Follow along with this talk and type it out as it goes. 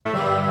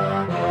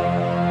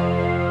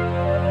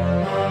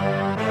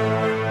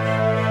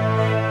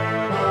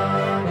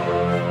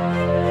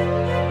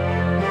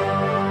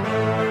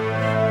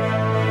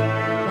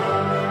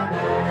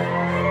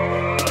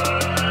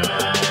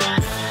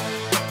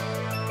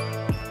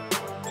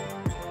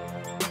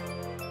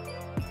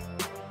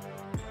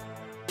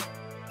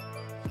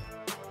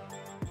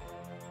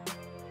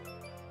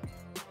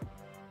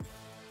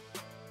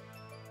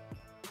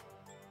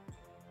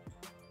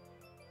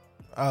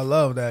I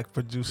love that,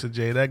 Producer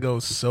Jay. That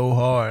goes so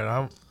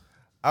hard.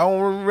 I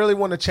don't really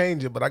want to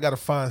change it, but I got to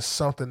find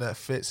something that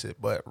fits it.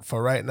 But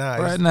for right now,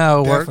 Right it's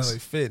now, it definitely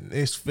works. fitting.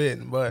 It's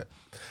fitting. But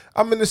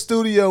I'm in the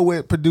studio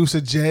with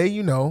Producer Jay,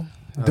 you know,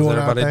 How's doing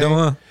our everybody thing.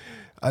 doing?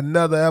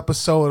 Another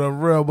episode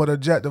of Real But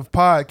Objective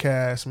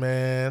Podcast,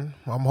 man.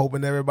 I'm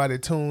hoping everybody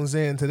tunes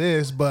in to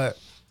this, but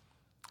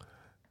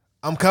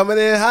I'm coming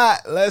in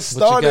hot. Let's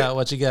start it.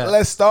 What you got?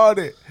 Let's start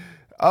it.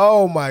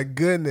 Oh, my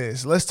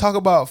goodness. Let's talk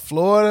about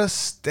Florida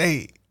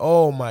State.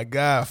 Oh, my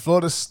God.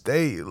 Florida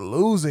State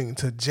losing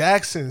to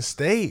Jackson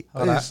State.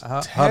 Hold on, It's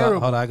terrible.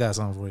 hold on. I got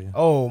something for you.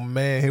 Oh,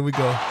 man. Here we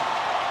go.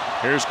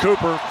 Here's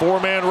Cooper,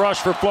 four-man rush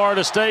for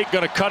Florida State,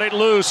 going to cut it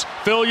loose.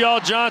 Phil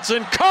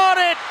Johnson caught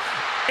it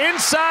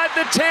inside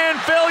the 10.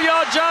 Phil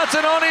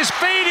Johnson on his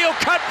feet, he'll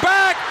cut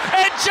back,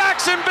 and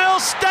Jacksonville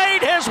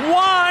State has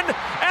won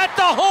at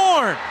the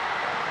Horn.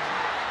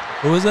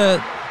 Who was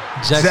that?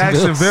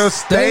 Jacksonville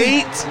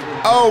State.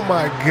 Oh,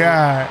 my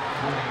God.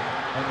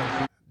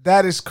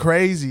 That is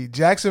crazy.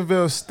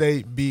 Jacksonville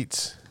State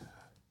beats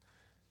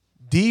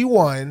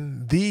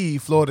D1, the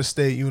Florida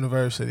State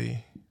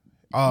University.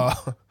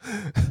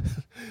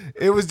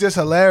 It was just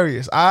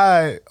hilarious.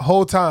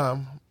 Whole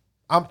time,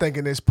 I'm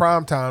thinking it's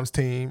Primetime's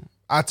team.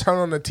 I turn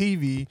on the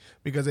TV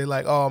because they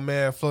like, oh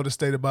man, Florida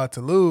State about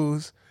to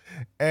lose.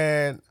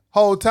 And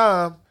whole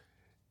time,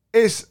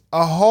 it's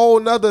a whole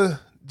nother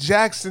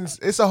Jackson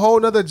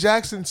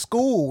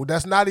school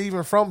that's not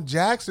even from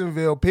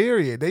Jacksonville,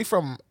 period. They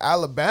from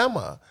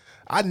Alabama.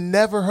 I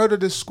never heard of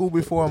this school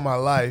before in my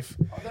life.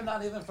 Oh, they're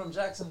not even from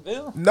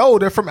Jacksonville? No,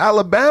 they're from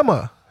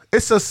Alabama.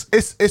 It's a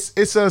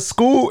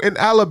school in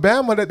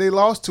Alabama that they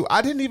lost to.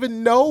 I didn't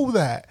even know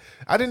that.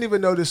 I didn't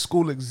even know this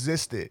school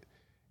existed.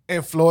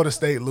 And Florida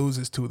State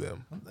loses to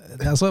them.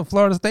 That's what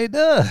Florida State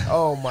does.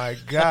 Oh my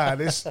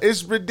God.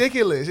 It's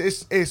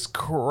ridiculous. It's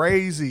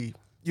crazy.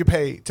 You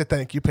pay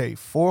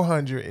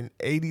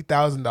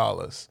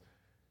 $480,000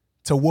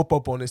 to whoop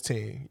up on this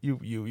team.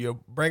 You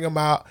bring them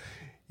out,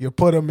 you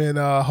put them in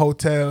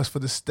hotels for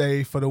the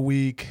stay for the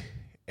week,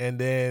 and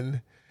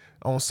then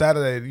on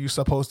Saturday, you're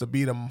supposed to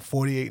beat them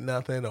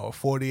 48-0 or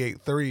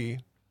 48-3.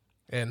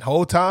 And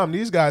whole time,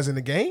 these guys in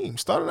the game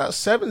started out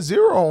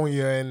 7-0 on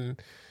you.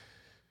 And,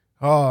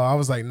 I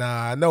was like,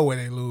 nah, no way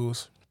they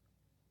lose.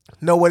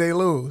 No way they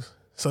lose.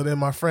 So then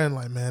my friend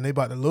like, man, they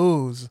about to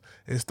lose.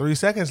 It's 3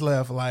 seconds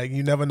left. Like,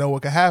 you never know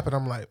what could happen.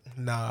 I'm like,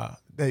 nah,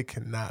 they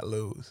cannot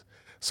lose.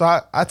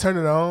 So I turned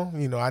it on.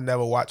 You know, I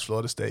never watched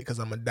Florida State because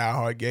I'm a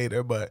diehard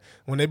Gator. But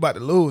when they about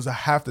to lose, I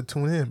have to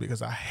tune in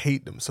because I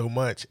hate them so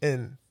much.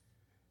 And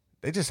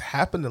they just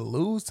happen to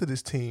lose to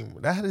this team.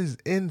 That is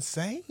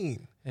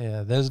insane.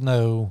 Yeah, there's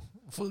no.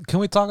 Can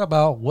we talk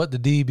about what the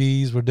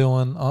DBs were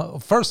doing?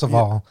 First of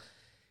all,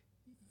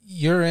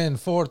 you're in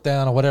fourth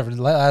down or whatever,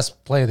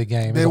 last play of the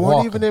game. They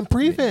weren't even in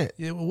prevent.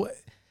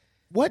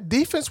 What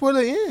defense were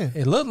they in?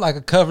 It looked like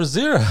a cover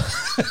zero.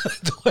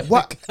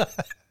 What?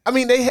 I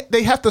mean,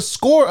 they have to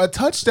score a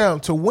touchdown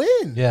to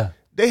win. Yeah.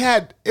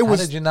 How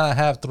did you not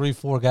have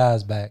 3-4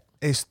 guys back?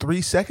 It's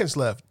 3 seconds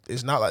left.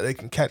 It's not like they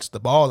can catch the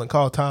ball and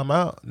call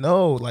timeout.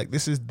 No, like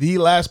this is the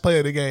last play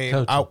of the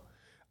game.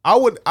 I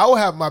would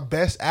have my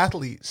best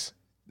athletes,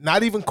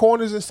 not even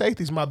corners and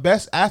safeties, my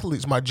best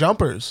athletes, my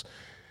jumpers,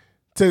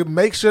 to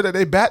make sure that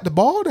they bat the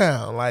ball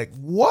down. Like,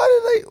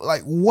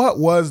 what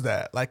was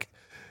that? Like,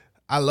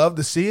 I love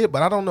to see it,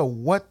 but I don't know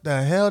what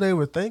the hell they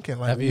were thinking.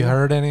 Like, have you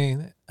heard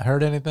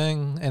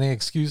anything, any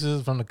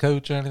excuses from the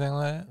coach or anything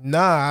like that?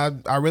 Nah,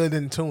 I really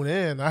didn't tune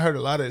in. I heard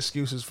a lot of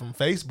excuses from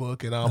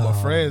Facebook and all my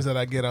friends that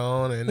I get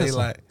on, and they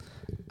like.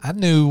 I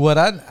knew what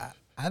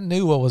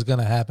was going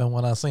to happen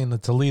when I seen the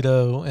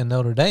Toledo and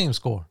Notre Dame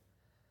score.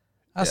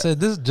 I said,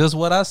 this is just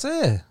what I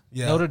said.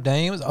 Yeah. Notre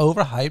Dame is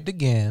overhyped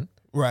again.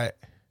 Right.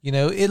 You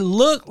know, it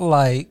looked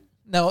like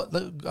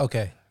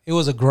it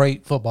was a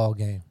great football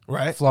game.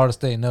 Right. Florida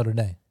State and Notre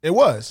Dame. It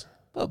was.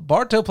 But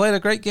Bartow played a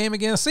great game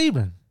against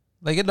Sebring.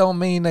 Like, it don't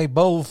mean they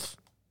both,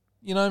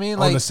 you know what I mean?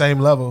 Like, on the same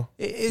level.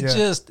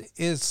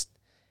 It's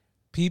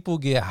people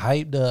get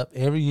hyped up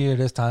every year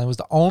this time. It was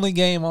the only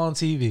game on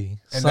TV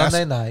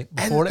Sunday night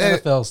before the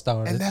NFL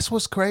started. And that's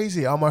what's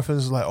crazy. All my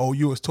friends was like, oh,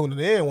 you was tuning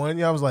in, weren't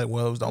you? I was like,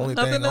 well, it was the only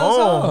thing Nothing else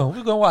on. We're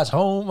going to watch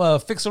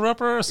Home Fixer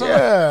Upper or something.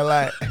 Yeah,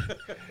 like...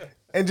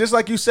 And just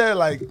like you said,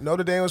 like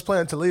Notre Dame was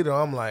playing Toledo,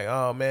 I'm like,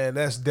 oh man,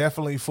 that's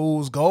definitely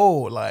fool's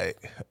gold.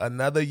 Like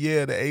another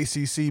year the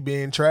ACC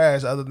being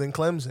trash other than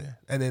Clemson.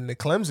 And then the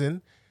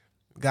Clemson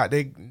got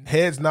their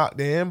heads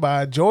knocked in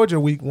by Georgia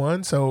week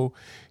 1. So,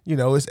 you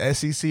know, it's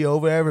SEC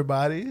over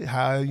everybody,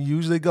 how it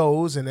usually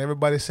goes. And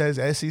everybody says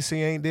SEC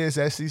ain't this,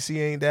 SEC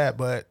ain't that,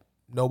 but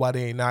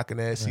nobody ain't knocking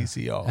the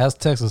SEC off. Ask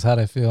Texas how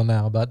they feel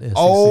now about the SEC.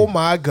 Oh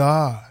my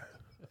God.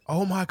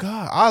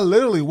 I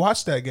literally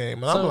watched that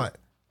game and I'm like,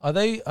 Are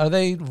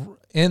they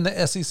in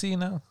the SEC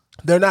now?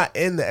 They're not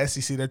in the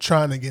SEC. They're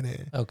trying to get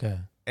in. Okay.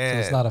 And so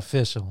it's not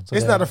official. So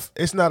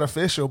it's not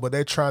official, but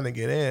they're trying to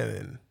get in.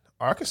 And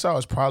Arkansas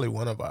is probably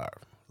one of our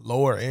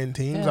lower end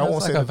teams. Yeah, I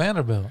won't say a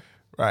Vanderbilt.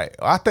 Right.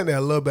 I think they're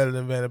a little better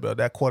than Vanderbilt.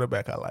 That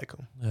quarterback, I like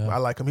him. Yeah. I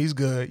like him. He's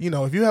good. You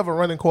know, if you have a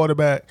running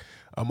quarterback,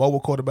 a mobile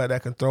quarterback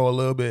that can throw a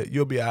little bit,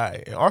 you'll be all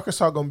right. And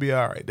Arkansas going to be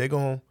all right. They're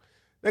gonna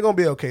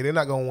be okay. They're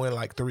not going to win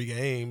like 3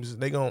 games.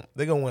 They're going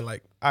to win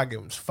like, I give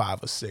them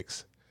 5 or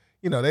 6.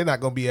 They're not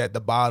going to be at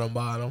the bottom,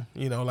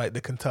 like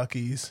the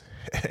Kentuckys.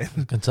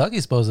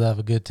 Kentucky's supposed to have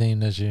a good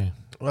team this year.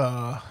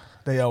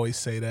 They always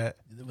say that.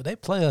 They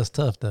play us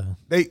tough, though.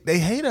 They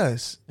hate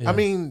us. Yeah. I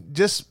mean,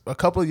 just a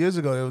couple of years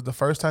ago, it was the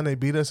first time they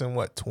beat us in,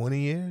 20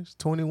 years,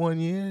 21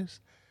 years?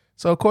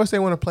 So, of course, they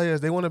want to play us.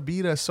 They want to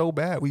beat us so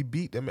bad. We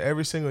beat them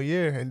every single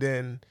year. And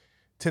then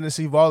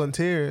Tennessee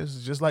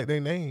Volunteers, just like their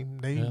name.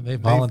 They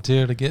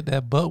volunteer to get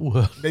that butt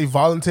whooped. They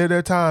volunteer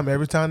their time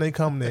every time they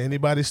come to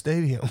anybody's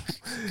stadium.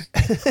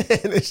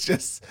 And it's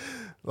just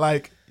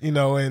like,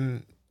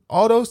 and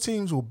all those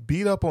teams will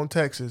beat up on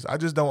Texas. I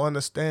just don't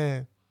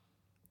understand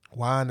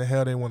why in the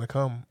hell they want to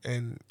come.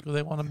 And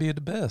they want to be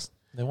the best.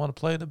 They want to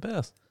play the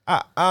best.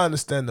 I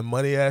understand the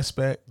money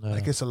aspect. Yeah.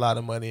 Like, it's a lot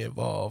of money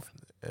involved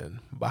and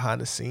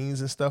behind the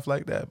scenes and stuff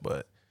like that.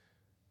 But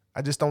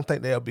I just don't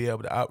think they'll be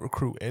able to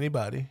out-recruit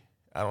anybody.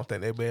 I don't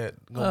think they'll be able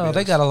to. Oh,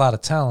 they got a lot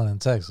of talent in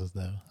Texas,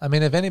 though. I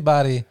mean, if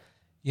anybody,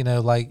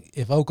 like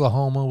if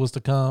Oklahoma was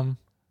to come,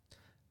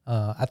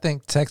 I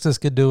think Texas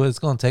could do it. It's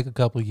going to take a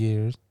couple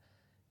years,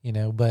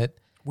 but.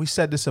 We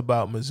said this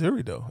about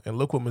Missouri, though, and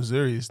look what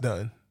Missouri has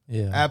done.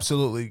 Yeah,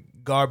 absolutely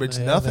garbage.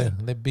 Yeah, nothing.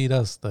 They beat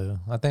us though.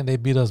 I think they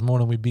beat us more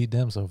than we beat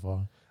them so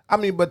far. I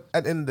mean, but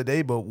at the end of the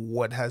day,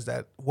 what has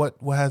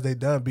they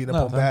done beating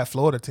up on bad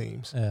Florida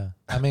teams? Yeah,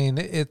 I mean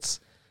it's.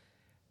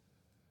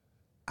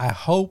 I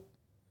hope.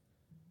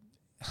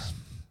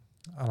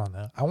 I don't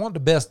know. I want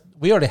the best.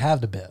 We already have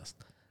the best,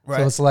 right?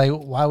 So it's like,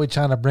 why are we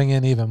trying to bring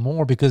in even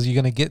more? Because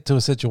you're going to get to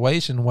a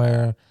situation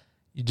where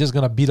you're just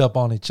going to beat up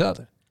on each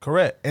other.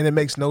 Correct. And it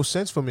makes no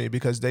sense for me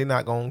because they're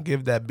not going to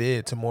give that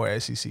bid to more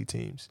SEC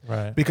teams.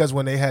 Right. Because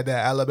when they had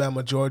that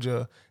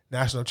Alabama-Georgia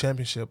national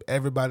championship,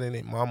 everybody and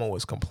their mama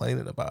was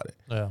complaining about it.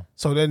 Yeah.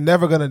 So they're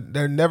never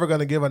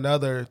gonna give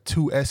another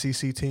 2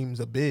 SEC teams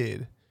a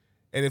bid.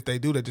 And if they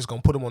do, they're just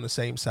going to put them on the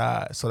same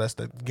side. So that's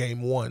the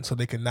game 1. So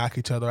they can knock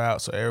each other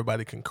out so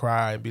everybody can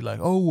cry and be like,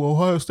 oh,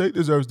 Ohio State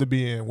deserves to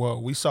be in.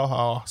 Well, we saw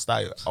how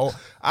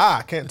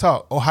I can't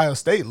talk. Ohio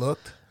State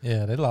looked.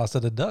 Yeah, they lost to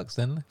the Ducks,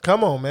 didn't they?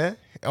 Come on, man.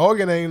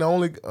 Oregon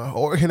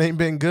ain't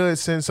been good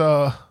since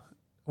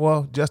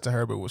Justin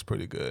Herbert was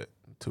pretty good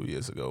 2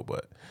 years ago,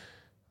 but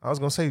I was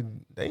gonna say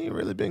they ain't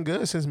really been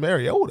good since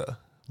Mariota.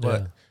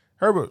 But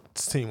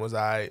Herbert's team was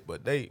all right,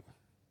 but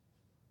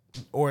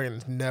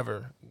Oregon's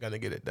never gonna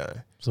get it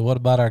done. So what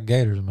about our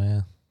Gators,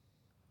 man?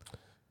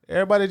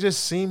 Everybody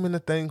just seeming to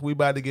think we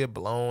about to get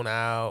blown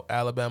out,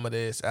 Alabama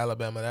this,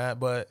 Alabama that,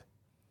 but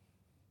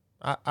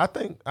I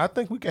think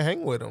we can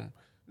hang with them.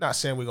 Not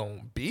saying we're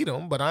gonna beat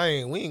them, but we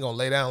ain't gonna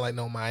lay down like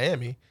no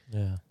Miami.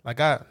 Yeah. Like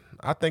I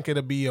think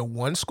it'll be a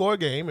 1-score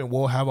game and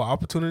we'll have an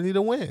opportunity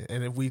to win.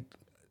 And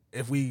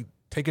if we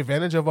take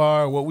advantage of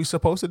what we're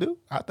supposed to do,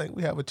 I think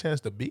we have a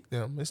chance to beat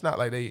them. It's not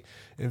like they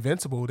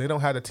invincible. They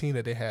don't have the team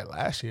that they had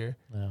last year.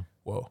 Yeah.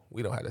 Well,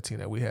 we don't have the team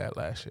that we had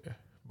last year.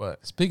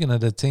 But speaking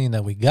of the team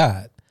that we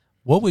got,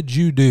 what would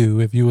you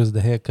do if you was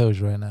the head coach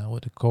right now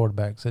with the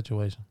quarterback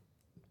situation?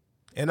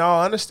 In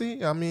all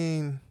honesty, I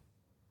mean,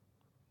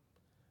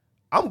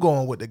 I'm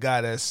going with the guy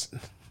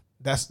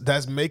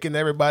that's making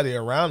everybody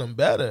around him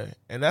better,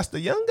 and that's the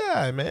young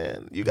guy,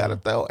 man. You got to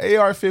throw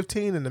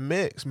AR-15 in the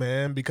mix,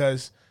 man,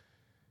 because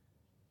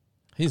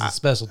he's a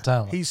special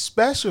talent. He's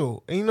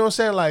special, and you know what I'm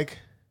saying? Like,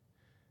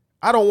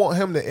 I don't want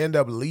him to end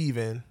up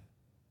leaving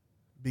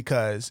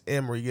because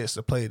Emory gets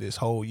to play this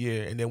whole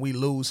year, and then we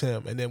lose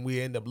him, and then we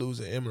end up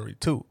losing Emory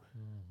too.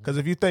 Because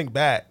if you think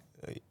back,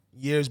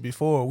 years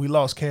before, we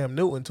lost Cam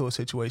Newton to a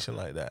situation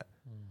like that.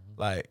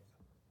 Like,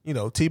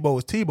 Tebow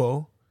is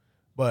Tebow,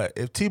 but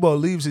if Tebow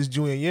leaves his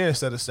junior year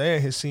instead of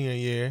staying his senior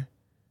year,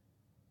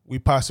 we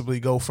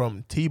possibly go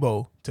from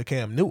Tebow to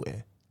Cam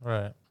Newton.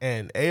 Right.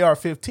 And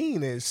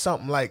AR-15 is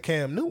something like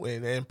Cam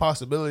Newton and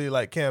possibility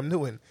like Cam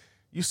Newton.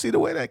 You see the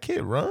way that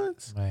kid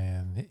runs?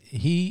 Man,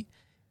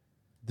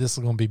 this is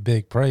going to be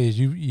big praise.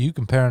 You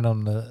comparing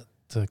him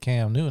to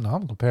Cam Newton,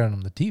 I'm comparing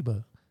him to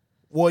Tebow.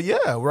 Well,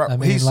 yeah. Right. I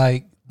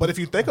mean, but if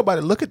you think about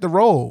it, look at the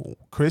role.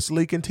 Chris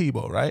Leak and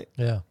Tebow, right?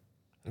 Yeah.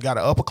 Got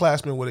an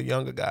upperclassman with a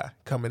younger guy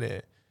coming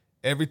in.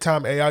 Every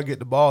time AR get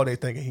the ball, they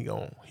thinking he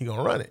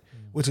gonna run it,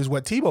 which is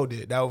what Tebow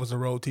did. That was the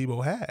role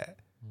Tebow had.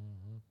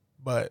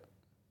 But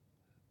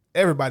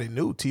everybody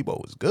knew Tebow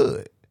was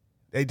good.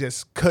 They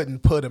just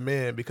couldn't put him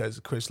in because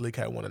Chris Leak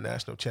had won a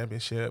national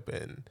championship,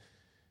 and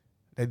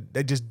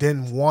they just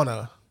didn't want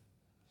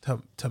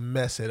to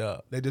mess it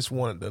up. They just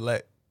wanted to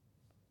let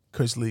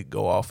Chris Leak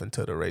go off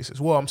into the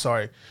races. Well, I'm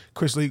sorry,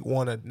 Chris Leak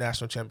won a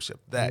national championship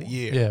that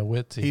year. Yeah,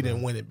 with Tebow. He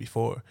didn't win it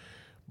before.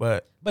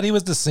 But he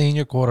was the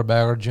senior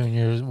quarterback or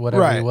junior,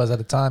 whatever he was at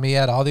the time. He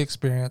had all the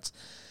experience.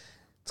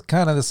 It's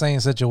kind of the same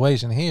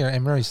situation here.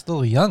 And Murray's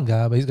still a young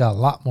guy, but he's got a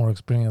lot more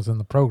experience in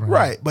the program.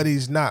 Right, but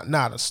he's not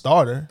a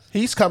starter.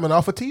 He's coming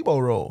off a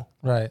Tebow role.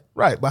 Right,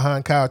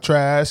 behind Kyle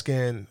Trask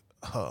and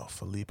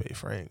Felipe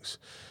Franks.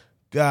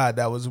 God,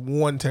 that was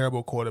one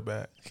terrible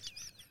quarterback.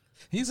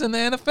 He's in the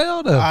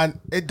NFL though.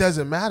 It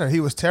doesn't matter. He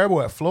was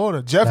terrible at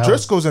Florida. Jeff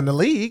Driscoll's in the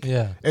league.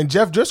 Yeah. And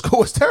Jeff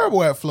Driscoll was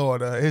terrible at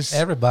Florida.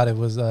 Everybody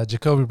was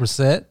Jacoby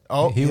Brissett.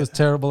 Oh, he was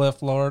terrible at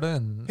Florida,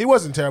 and he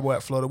wasn't terrible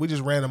at Florida. We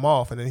just ran him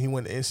off, and then he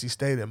went to NC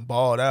State and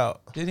balled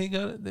out. Did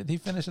he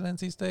finish at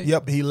NC State?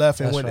 Yep, he left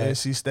and went right. to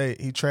NC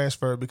State. He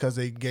transferred because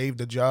they gave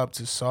the job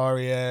to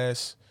sorry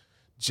ass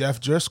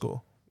Jeff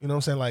Driscoll. You know what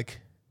I'm saying?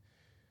 Like,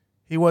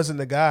 he wasn't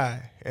the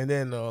guy. And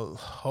then,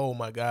 oh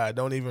my God,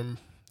 don't even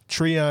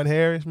Treon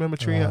Harris. Remember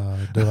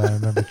Treon? Do I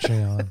remember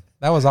Treon?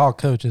 That was all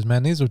coaches,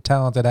 man. These were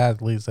talented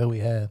athletes that we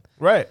had.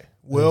 Right.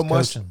 Will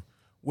coaching.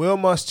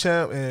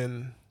 Muschamp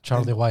and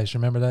Charlie Weiss.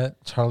 Remember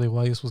that? Charlie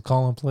Weiss was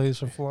calling plays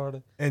for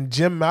Florida. And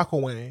Jim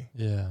McElwain.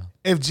 Yeah.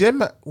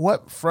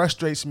 What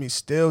frustrates me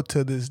still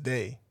to this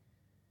day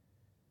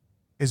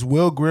is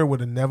Will Greer would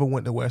have never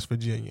went to West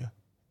Virginia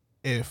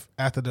if,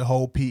 after the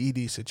whole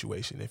PED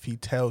situation, if he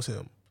tells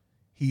him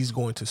he's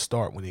going to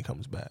start when he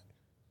comes back.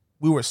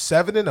 We were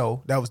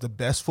 7-0. That was the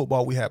best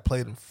football we had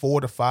played in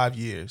 4 to 5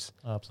 years.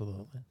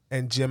 Absolutely.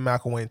 And Jim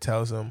McElwain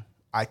tells him,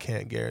 I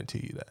can't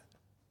guarantee you that.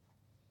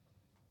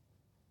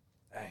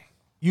 Dang.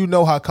 You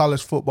know how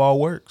college football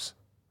works.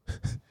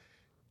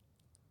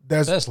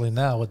 Especially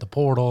now with the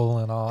portal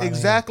and all.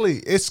 Exactly.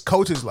 It's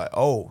coaches like,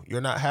 oh, you're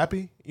not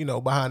happy? You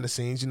know, behind the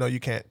scenes, you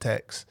can't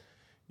text.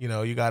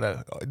 You got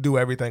to do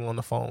everything on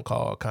the phone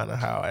call, kind of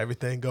how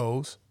everything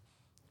goes.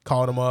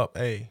 Called him up.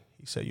 Hey,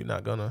 he said, I'm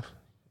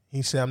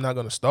not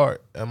going to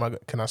start.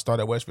 Can I start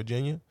at West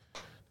Virginia?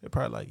 They're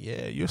probably like,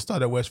 yeah, you'll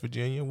start at West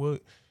Virginia. We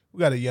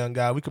got a young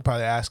guy. We could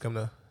probably ask him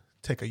to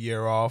take a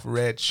year off,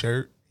 red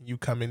shirt. You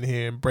come in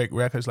here and break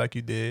records like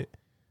you did.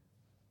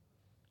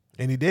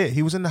 And he did.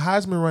 He was in the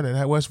Heisman running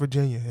at West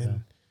Virginia.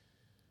 And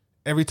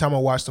every time I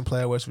watched him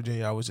play at West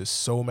Virginia, I was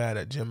just so mad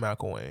at Jim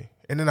McElwain.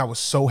 And then I was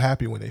so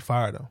happy when they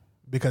fired him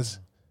because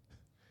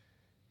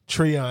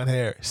Treon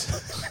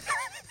Harris.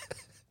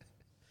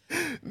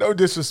 No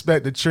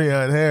disrespect to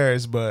Treon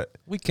Harris, but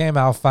we came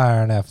out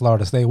firing at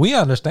Florida State. We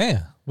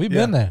understand. We've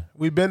been there.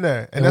 We've been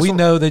there. And we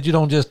know that you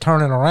don't just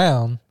turn it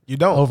around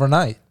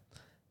overnight.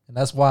 And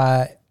that's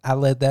why I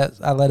let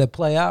it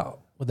play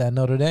out with that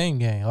Notre Dame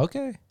game.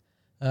 Okay.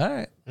 All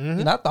right. Mm-hmm.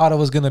 And I thought it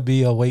was going to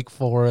be a Wake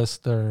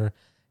Forest or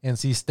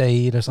NC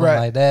State or something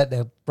like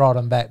that brought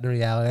them back to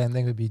reality. I didn't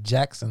think it would be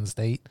Jackson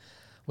State,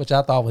 which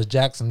I thought was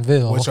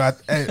Jacksonville.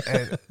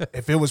 And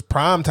if it was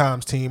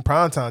primetime team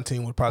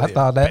would probably I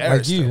thought that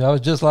like you. them. I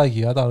was just like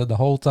you. I thought it the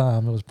whole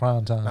time it was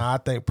primetime. Nah, I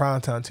think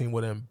primetime team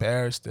would have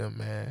embarrassed them,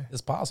 man.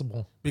 It's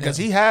possible. Because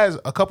he has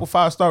a couple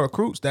 5-star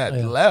recruits that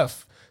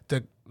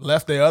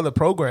left their other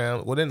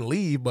program. Well, didn't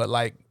leave, but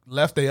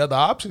left their other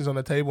options on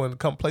the table and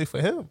come play for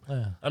him.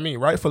 Yeah. I mean,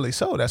 rightfully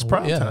so. That's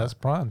primetime. Yeah, that's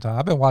primetime.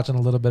 I've been watching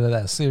a little bit of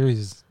that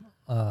series.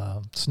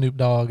 Snoop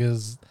Dogg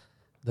is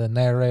the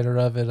narrator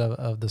of it,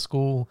 of the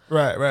school.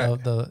 Right.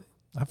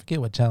 I forget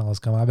what channel it's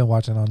coming. I've been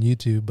watching it on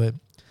YouTube, but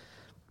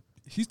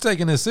he's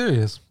taking it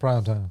serious,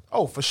 primetime.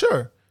 Oh, for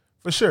sure.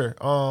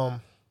 I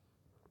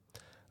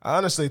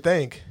honestly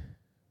think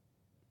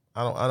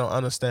I don't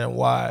understand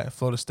why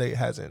Florida State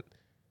hasn't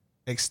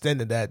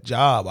extended that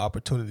job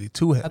opportunity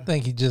to him. I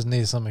think he just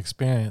needs some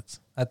experience.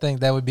 I think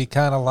that would be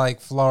kind of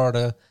like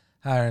Florida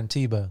hiring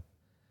Tebow.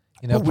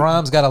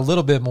 Prime's got a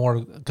little bit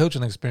more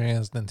coaching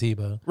experience than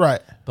Tebow.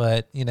 Right.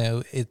 But,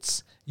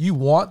 you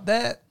want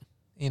that.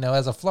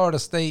 As a Florida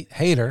State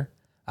hater,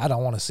 I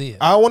don't want to see it.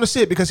 I want to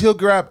see it because he'll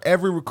grab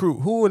every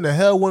recruit. Who in the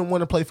hell wouldn't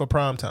want to play for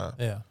primetime?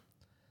 Yeah.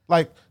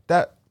 Like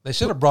that. They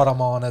should have brought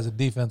him on as a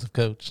defensive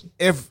coach.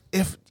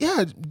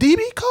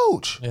 DB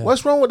coach. Yeah.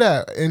 What's wrong with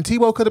that? And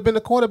Tebow could have been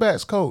the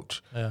quarterback's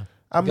coach. Yeah.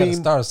 I mean,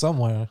 start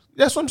somewhere.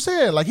 That's what I'm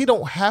saying. Like, he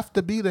don't have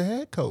to be the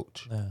head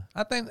coach. Yeah.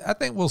 I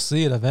think we'll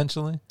see it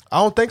eventually. I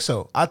don't think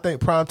so. I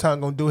think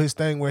primetime gonna do his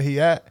thing where he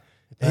at.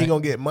 And he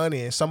gonna get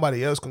money, and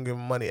somebody else gonna give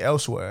him money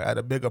elsewhere at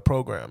a bigger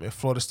program. And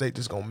Florida State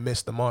just gonna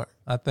miss the mark.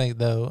 I think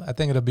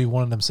it'll be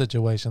one of them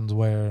situations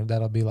where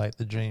that'll be like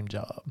the dream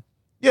job.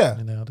 Yeah,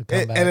 to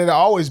come back. And it'll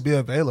always be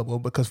available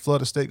because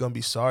Florida State gonna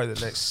be sorry the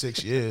next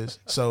 6 years.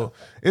 So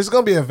it's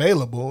gonna be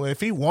available.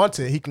 If he wants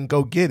it, he can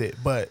go get it.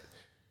 But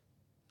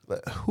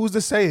who's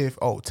to say if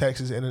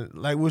Texas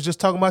like we was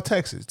just talking about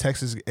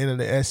Texas entering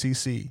the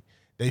SEC,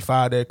 they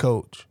fired their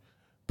coach.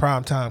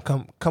 Prime time,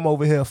 come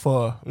over here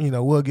for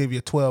we'll give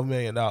you $12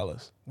 million.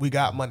 We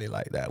got money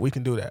like that. We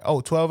can do that.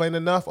 12 ain't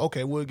enough.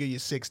 Okay, we'll give you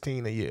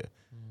 16 a year.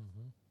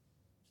 Mm-hmm.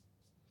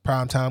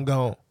 Prime time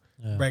gone.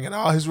 Yeah. Bringing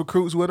all his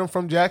recruits with him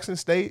from Jackson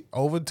State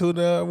over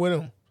to with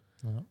him.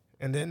 Mm-hmm.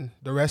 And then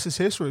the rest is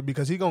history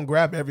because he's going to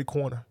grab every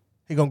corner.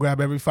 He's going to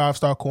grab every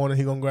 5-star corner.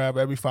 He's going to grab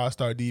every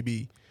 5-star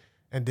DB.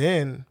 And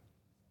then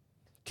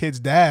kids'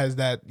 dads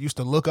that used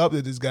to look up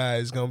to this guy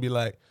is going to be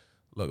like,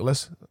 look,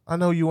 I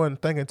know you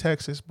weren't thinking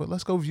Texas, but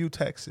let's go view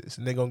Texas.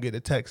 And they're going to get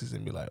to Texas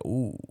and be like,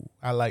 ooh,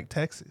 I like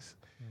Texas.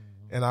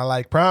 Mm-hmm. And I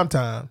like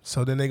primetime.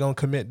 So then they're going to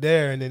commit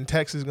there, and then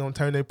Texas is going to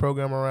turn their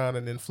program around,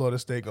 and then Florida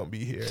State going to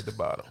be here at the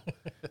bottom.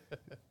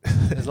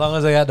 As long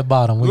as they at the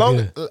bottom, we're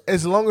good.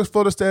 As long as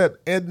Florida State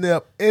end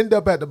up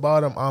at the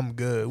bottom, I'm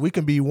good. We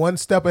can be one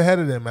step ahead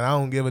of them, and I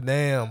don't give a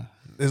damn.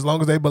 As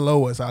long as they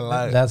below us, I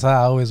like. That's how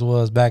I always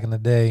was back in the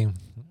day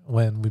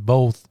when we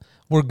both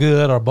were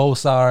good or both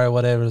sorry or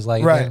whatever. It's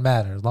like, it didn't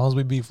matter. As long as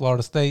we beat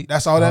Florida State.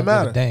 That's all that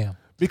matters. Damn.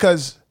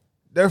 Because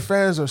their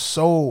fans are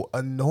so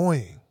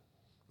annoying.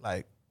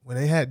 Like, when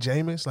they had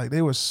Jameis, like,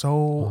 they were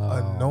so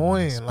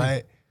annoying.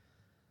 Like,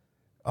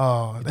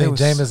 you think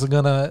Jameis is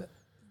going to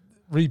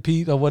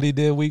repeat of what he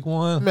did week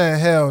 1? Man,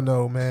 hell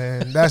no,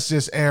 man. That's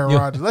just Aaron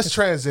Rodgers. Let's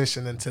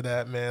transition into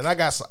that, man. I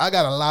got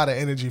a lot of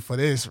energy for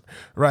this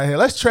right here.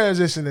 Let's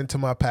transition into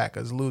my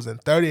Packers losing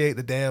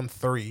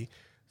 38-3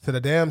 to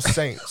the damn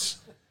Saints.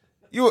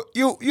 You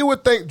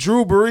would think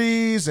Drew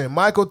Brees and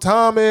Michael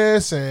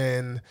Thomas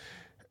and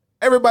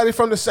everybody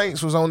from the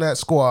Saints was on that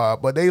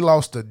squad, but they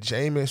lost to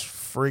Jameis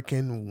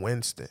freaking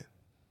Winston.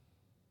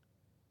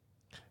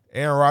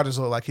 Aaron Rodgers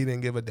looked like he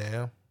didn't give a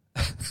damn.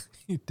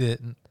 He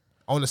didn't.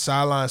 On the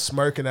sideline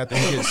smirking after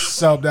he gets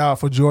subbed out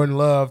for Jordan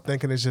Love,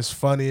 thinking it's just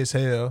funny as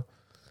hell.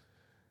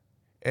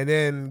 And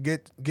then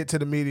get to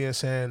the media and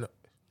saying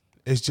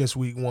it's just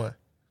week 1.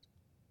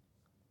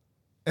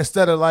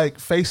 Instead of like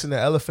facing the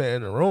elephant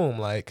in the room,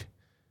 like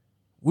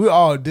we're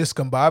all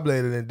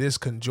discombobulated and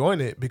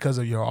disconjointed because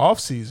of your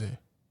offseason.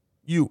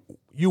 You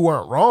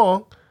weren't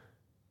wrong,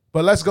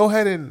 but let's go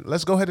ahead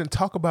and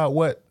talk about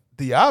what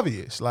the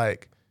obvious.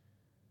 Like,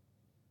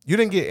 you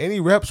didn't get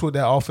any reps with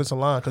that offensive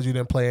line because you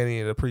didn't play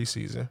any of the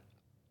preseason.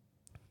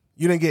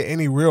 You didn't get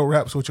any real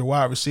reps with your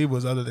wide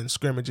receivers other than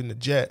scrimmaging the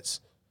Jets.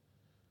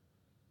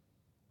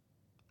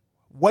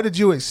 What did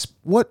you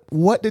expect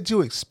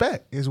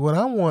is what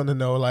I want to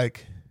know.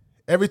 Like,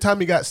 every time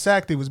he got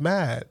sacked, he was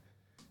mad.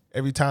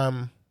 Every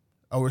time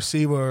a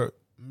receiver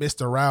missed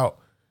a route,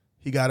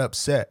 he got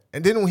upset.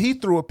 And then when he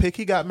threw a pick,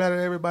 he got mad at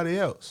everybody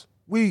else.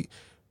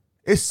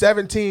 It's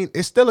 17.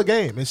 It's still a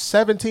game. It's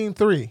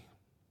 17-3.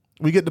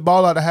 We get the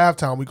ball out of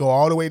halftime. We go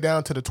all the way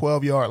down to the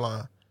 12-yard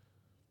line.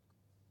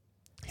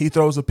 He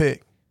throws a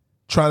pick,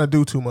 trying to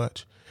do too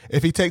much.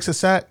 If he takes a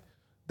sack,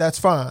 that's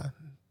fine.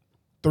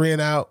 3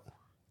 and out,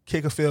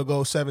 kick a field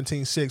goal,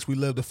 17-6. We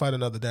live to fight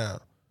another down.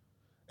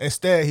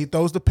 Instead, he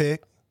throws the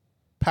pick,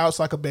 pouts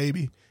like a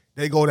baby.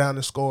 They go down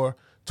and score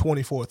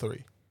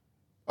 24-3.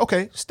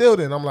 Okay, still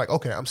then, I'm like,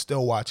 okay, I'm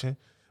still watching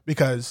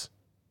because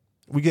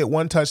we get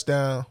 1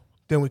 touchdown,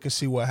 then we can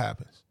see what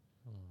happens.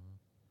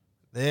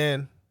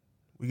 Then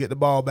we get the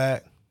ball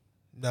back.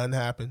 Nothing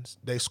happens.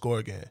 They score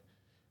again.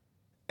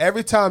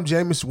 Every time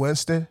Jameis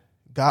Winston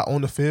got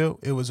on the field,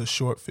 it was a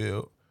short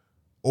field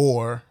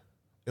or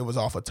it was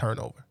off a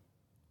turnover.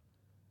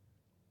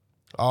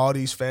 All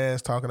these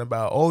fans talking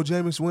about, oh,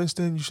 Jameis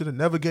Winston, you should have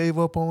never gave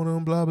up on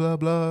him, blah, blah,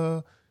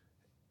 blah.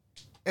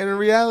 And in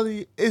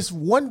reality, it's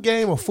one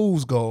game of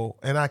fool's gold,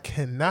 and I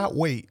cannot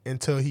wait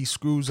until he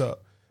screws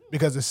up.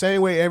 Because the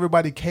same way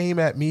everybody came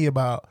at me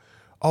about,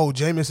 oh,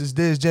 Jameis is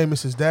this,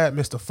 Jameis is that,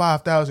 Mr.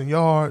 5,000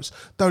 yards,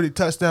 30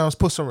 touchdowns,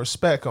 put some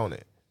respect on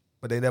it.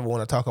 But they never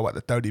want to talk about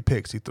the 30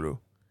 picks he threw.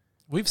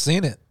 We've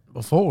seen it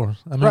before.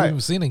 I mean,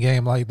 we've seen a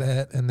game like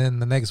that, and then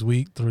the next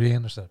week, 3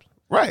 interceptions.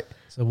 Right.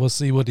 So we'll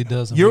see what he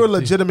does. You're a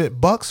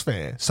legitimate Bucs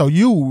fan, so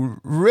you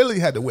really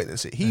had to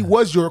witness it. He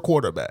was your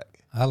quarterback.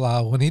 I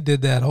lied. When he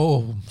did that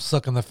whole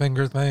sucking the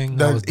finger thing.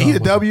 Eat a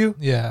W?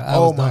 Yeah.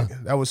 Oh, my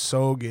God. That was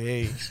so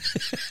gay.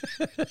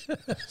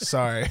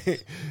 Sorry.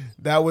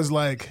 That was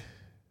like,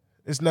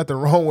 there's nothing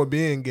wrong with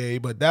being gay,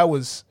 but that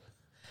was.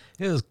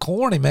 It was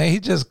corny, man.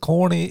 He's just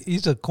corny.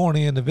 He's a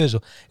corny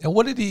individual. And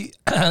what did he,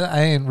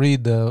 I didn't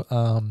read the,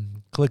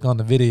 click on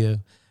the video.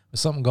 There's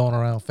something going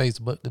around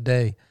Facebook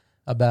today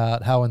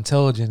about how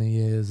intelligent he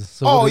is.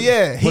 So what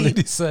did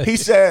he say?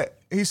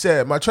 He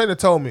said, my trainer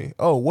told me.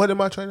 Oh, what did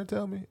my trainer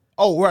tell me?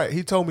 Oh, right.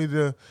 He told me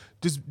to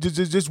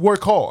just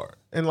work hard.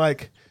 And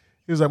like,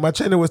 he was like, my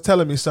trainer was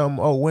telling me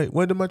something. Oh, wait,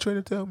 what did my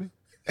trainer tell me?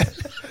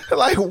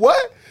 Like,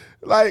 what?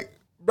 Like,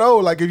 bro,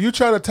 like if you're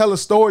trying to tell a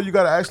story, you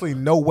got to actually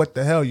know what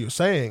the hell you're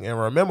saying and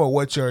remember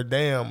what your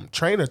damn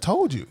trainer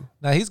told you.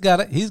 Now, he's got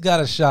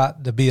a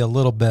shot to be a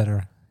little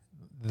better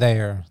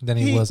there than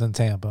he was in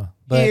Tampa.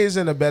 But he is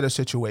in a better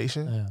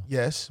situation,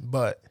 yes,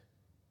 but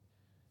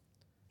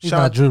he's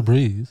not Drew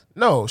Brees.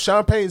 No,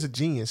 Sean Payton's a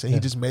genius, and he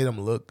just made him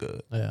look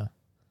good. Yeah.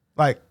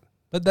 Like,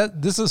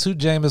 but this is who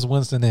Jameis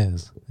Winston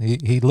is.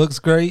 He looks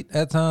great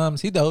at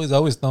times. He's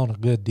always thrown a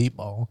good deep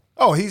ball.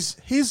 Oh, he's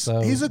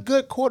a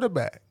good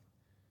quarterback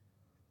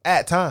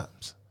at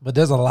times. But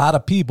there's a lot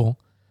of people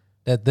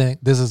that think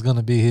this is going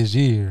to be his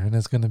year and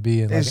it's going to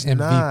be like an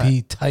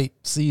MVP type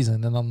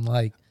season, and I'm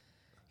like,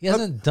 he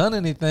hasn't done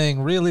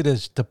anything really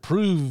to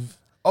prove.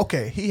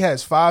 Okay, he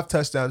has 5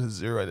 touchdowns and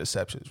 0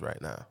 interceptions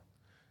right now.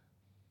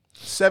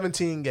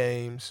 17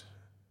 games.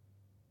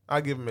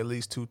 I give him at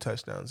least 2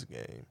 touchdowns a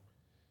game.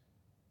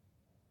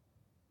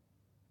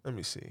 Let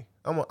me see.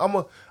 I'm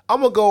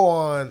gonna go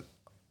on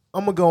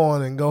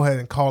and go ahead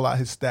and call out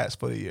his stats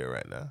for the year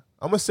right now.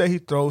 I'm gonna say he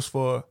throws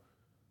for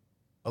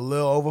a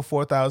little over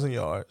 4,000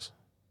 yards.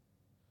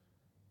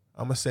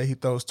 I'm gonna say he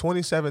throws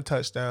 27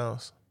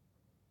 touchdowns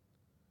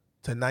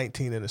to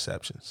 19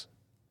 interceptions,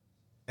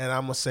 and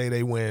I'm gonna say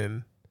they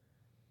win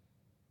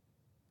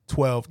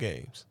 12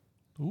 games.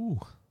 Ooh.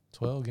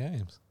 12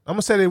 games. I'm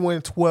gonna say they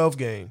win 12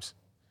 games.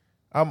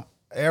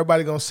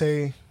 Everybody gonna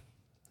say,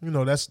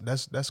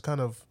 that's kind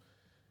of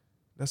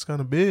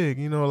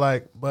big,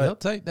 but He'll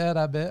take that,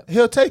 I bet.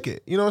 he'll take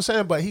it. You know what I'm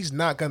saying? But he's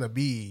not gonna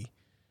be.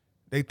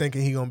 They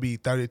thinking he gonna be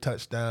 30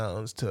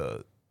 touchdowns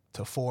to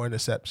 4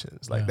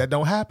 interceptions. Like that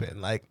don't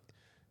happen. Like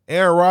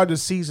Aaron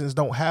Rodgers seasons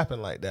don't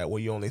happen like that,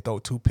 where you only throw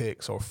 2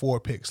 picks or 4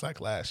 picks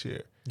like last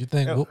year. You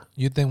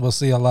think we'll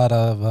see a lot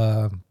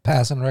of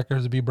passing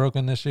records be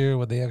broken this year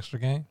with the extra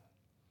game?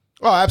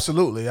 Oh,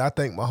 absolutely. I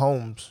think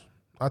Mahomes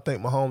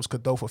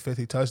could throw for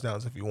 50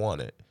 touchdowns if he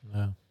wanted.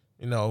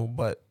 Yeah.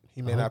 But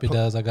he may I not. hope he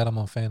does. I got him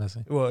on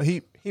fantasy. Well,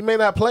 he may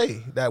not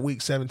play that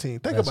week 17.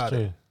 Think That's about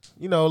true.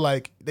 it.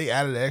 Like they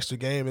added an extra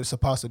game. It's a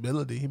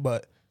possibility,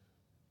 but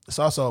it's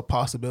also a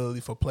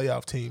possibility for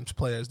playoff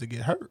players to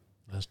get hurt.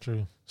 That's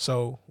true.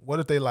 So what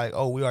if they like,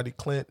 oh, we already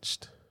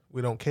clinched.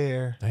 We don't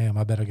care. Damn,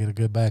 I better get a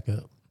good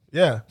backup.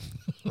 Yeah,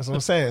 that's what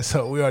I'm saying.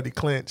 So we already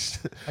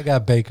clinched. I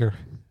got Baker.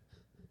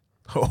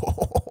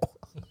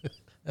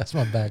 That's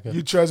my backup.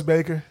 You trust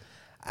Baker?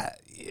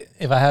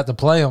 If I had to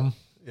play him,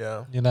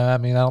 Yeah. I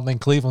don't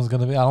think Cleveland's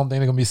going to be – I don't think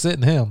they're going to be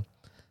sitting him.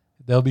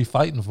 They'll be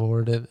fighting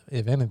for it,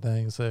 if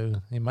anything. So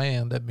he may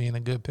end up being a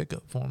good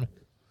pickup for me.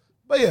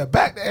 But yeah,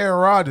 back to Aaron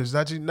Rodgers.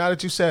 Now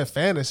that you said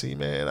fantasy,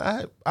 man,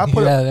 I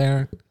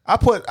Aaron.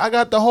 I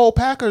got the whole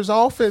Packers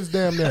offense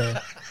damn near.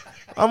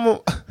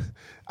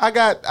 I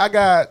got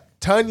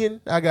Tunyon,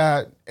 I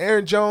got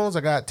Aaron Jones,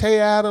 I got Tay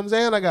Adams,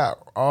 and I got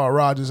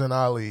Rodgers in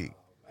our league.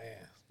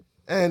 Man.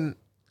 And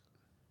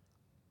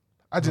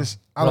I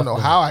don't know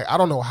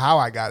how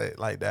I got it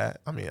like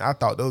that. I mean, I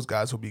thought those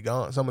guys would be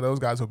gone. Some of those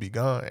guys would be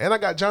gone. And I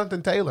got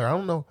Jonathan Taylor. I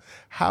don't know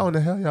how in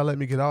the hell y'all let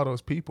me get all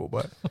those people,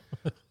 but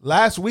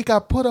last week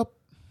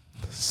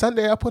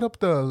Sunday I put up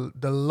the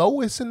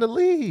lowest in the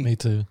league. Me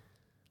too.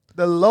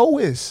 The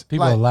lowest.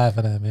 People are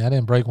laughing at me. I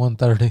didn't break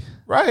 130.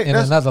 Right. In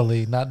another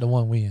league, not the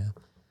one we in.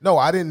 No,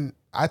 I didn't.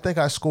 I think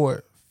I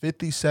scored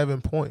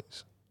 57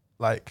 points.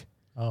 Like.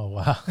 Oh,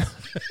 wow.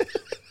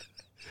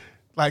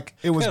 Like,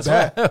 it was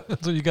bad.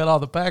 So you got all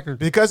the Packers.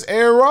 Because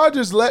Aaron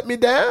Rodgers let me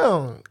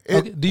down.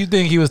 Do you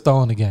think he was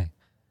throwing the game?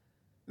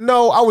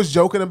 No, I was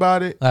joking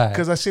about it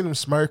because right. I seen him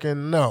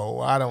smirking. No,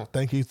 I don't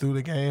think he threw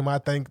the game. I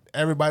think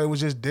everybody was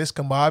just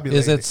discombobulated.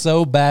 Is it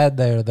so bad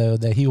there, though,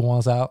 that he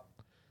wants out?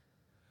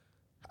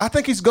 I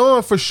think he's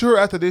gone for sure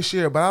after this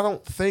year, but I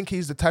don't think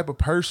he's the type of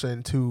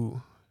person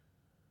to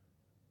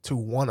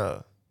want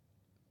to,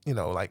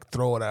 like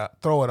throw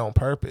it on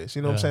purpose.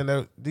 You know what I'm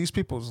saying? These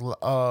people's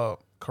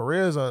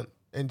careers are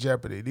in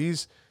jeopardy.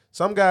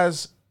 Some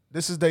guys,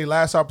 this is their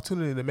last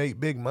opportunity to make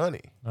big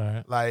money. All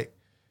right. Like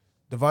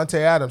Devontae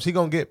Adams, he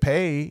gonna get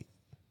paid,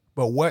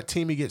 but what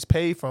team he gets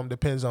paid from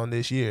depends on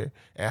this year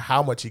and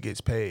how much he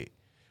gets paid.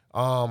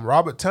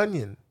 Robert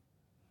Tunyon,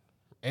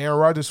 Aaron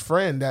Rodgers'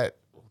 friend, that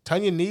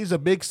Tunyon needs a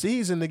big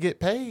season to get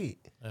paid.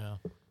 Yeah.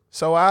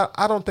 So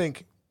I don't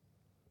think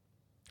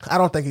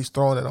he's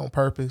throwing it on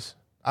purpose.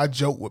 I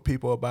joke with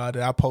people about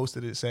it. I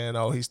posted it saying,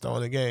 "Oh, he's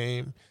throwing a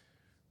game,"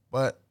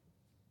 but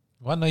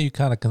I know you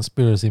kind of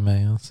conspiracy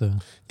man, so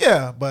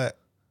yeah, but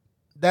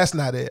that's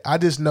not it. I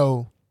just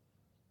know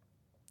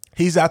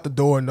he's out the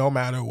door no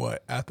matter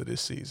what after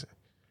this season,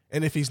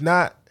 and if he's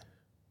not,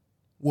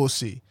 we'll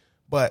see.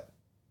 But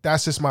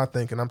that's just my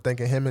thinking. I'm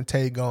thinking him and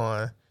Tay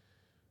gone,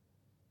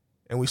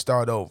 and we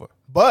start over.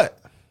 But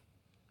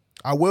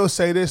I will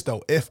say this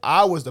though: if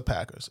I was the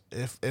Packers,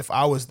 if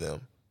I was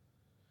them,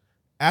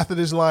 after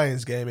this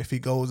Lions game, if he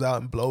goes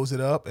out and blows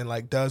it up and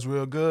like does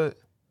real good,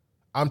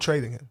 I'm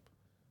trading him.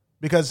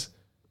 Because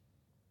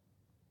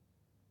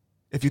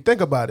if you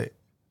think about it,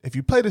 if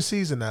you play the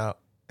season out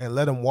and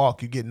let him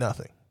walk, you get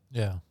nothing.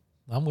 Yeah,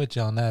 I'm with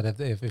you on that.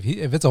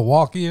 If it's a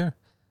walk year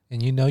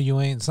and you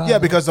ain't signed, yeah,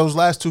 because those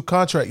last 2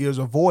 contract years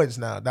are voids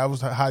now. That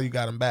was how you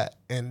got him back.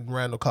 And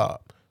Randall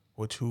Cobb,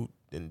 who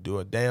didn't do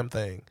a damn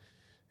thing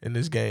in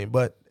this game,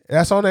 but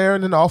that's on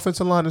Aaron and the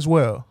offensive line as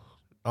well.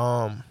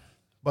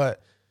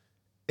 But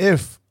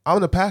if I'm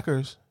the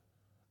Packers,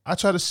 I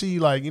try to see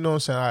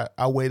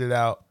I wait it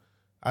out.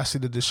 I see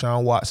the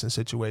Deshaun Watson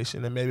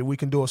situation, and maybe we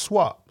can do a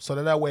swap. So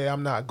that way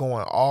I'm not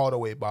going all the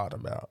way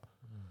bottom out.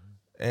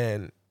 Mm-hmm.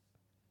 And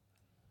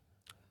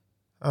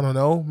I don't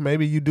know,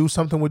 maybe you do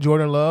something with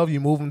Jordan Love. You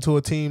move him to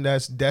a team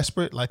that's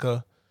desperate,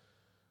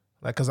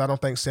 because I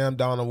don't think Sam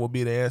Darnold will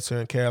be the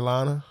answer in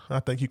Carolina. I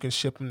think you can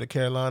ship him to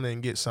Carolina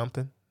and get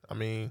something. I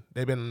mean,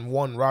 they've been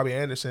wanting Robbie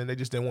Anderson. They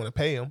just didn't want to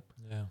pay him.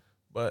 Yeah.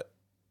 But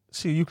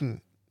see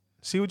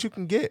what you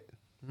can get.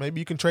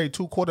 Maybe you can trade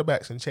 2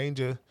 quarterbacks and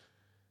change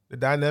the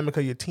dynamic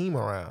of your team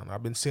around.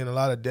 I've been seeing a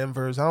lot of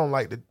Denver's. I don't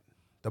like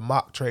the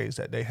mock trades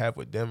that they have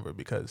with Denver,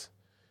 because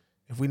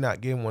if we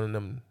not getting one of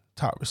them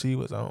top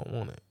receivers, I don't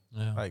want it.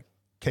 Yeah. Like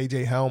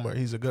KJ Helmer,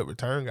 he's a good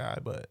return guy,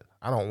 but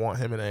I don't want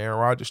him in an Aaron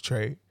Rodgers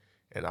trade.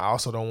 And I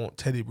also don't want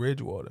Teddy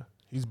Bridgewater.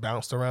 He's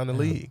bounced around the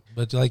league.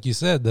 But like you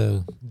said,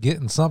 though,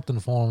 getting something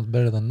for him is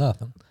better than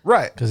nothing.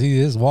 Right. Because he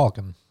is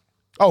walking.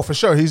 Oh, for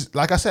sure. He's,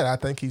 like I said, I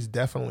think he's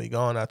definitely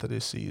gone after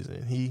this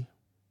season.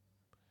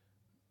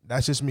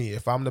 That's just me.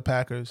 If I'm the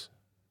Packers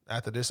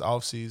after this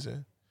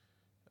offseason,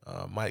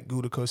 Mike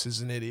Gutekunst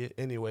is an idiot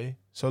anyway.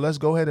 So let's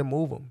go ahead and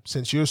move him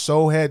since you're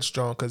so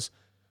headstrong. Because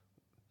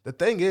the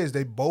thing is,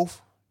 they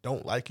both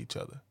don't like each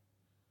other,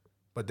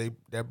 but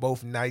they're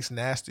both nice,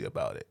 nasty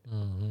about it.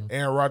 Mm-hmm.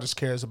 Aaron Rodgers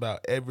cares about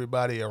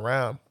everybody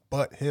around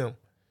but him.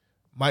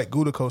 Mike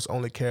Gutekunst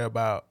only care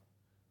about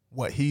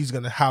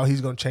how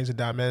he's gonna change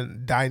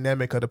the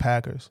dynamic of the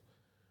Packers.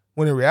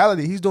 When in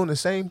reality, he's doing the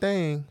same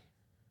thing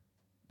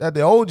that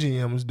the old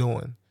GM is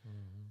doing.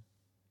 Mm-hmm.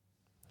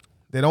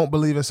 They don't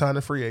believe in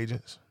signing free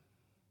agents.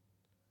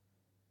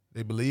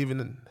 They believe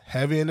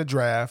heavy in the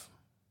draft.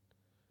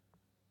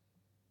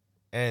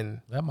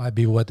 And that might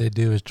be what they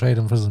do is trade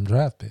him for some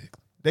draft picks.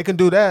 They can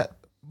do that.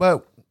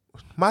 But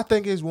my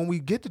thing is when we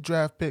get the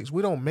draft picks,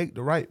 we don't make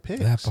the right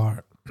picks. That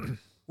part.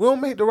 We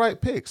don't make the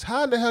right picks.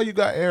 How in the hell you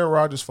got Aaron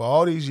Rodgers for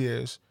all these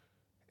years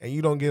and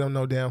you don't get him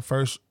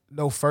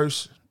no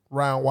first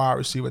round wide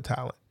receiver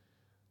talent?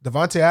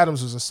 Devontae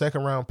Adams was a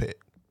second round pick.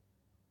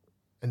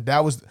 And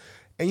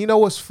you know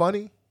what's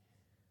funny?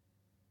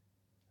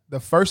 The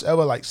first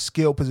ever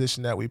skill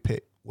position that we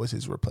picked was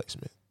his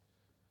replacement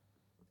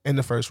in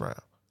the first round.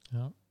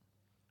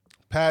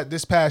 Yep.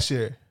 This past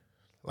year,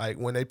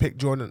 when they picked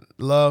Jordan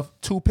Love,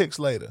 2 picks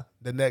later,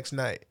 the next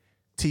night,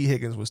 T.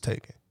 Higgins was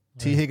taken.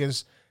 Right. T.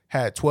 Higgins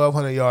had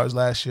 1,200 yards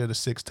last year to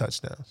 6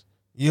 touchdowns.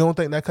 You don't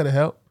think that could have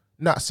helped?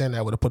 Not saying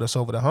that would have put us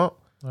over the hump,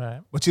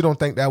 right? But you don't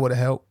think that would have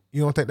helped?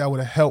 You don't think that would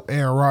have helped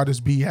Aaron Rodgers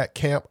be at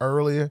camp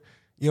earlier?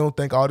 You don't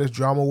think all this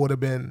drama would have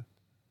been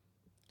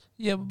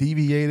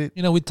deviated?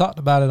 We talked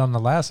about it on the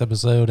last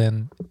episode,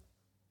 and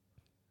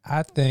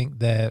I think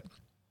that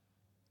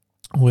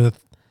with,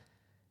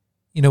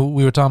 we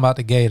were talking about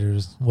the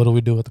Gators. What do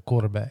we do with the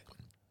quarterback?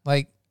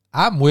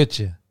 I'm with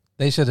you.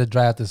 They should have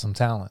drafted some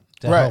talent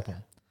to help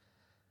him.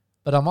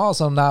 But I'm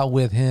also not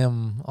with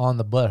him on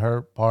the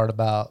butthurt part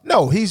about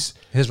his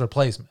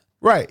replacement.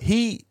 Right.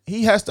 He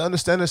has to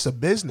understand it's a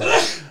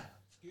business.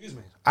 Excuse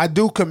me. I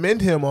do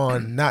commend him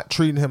on not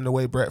treating him the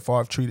way Brett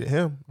Favre treated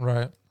him.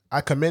 Right.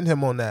 I commend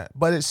him on that.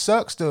 But it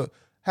sucks to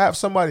have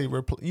somebody,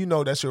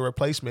 that's your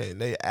replacement,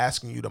 and they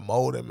asking you to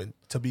mold him and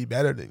to be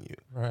better than you.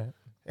 Right.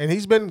 And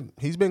he's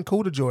been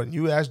cool to Jordan.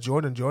 You asked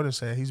Jordan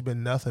said he's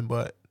been nothing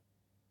but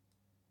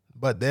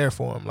there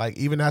for him.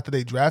 Even after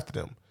they drafted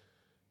him,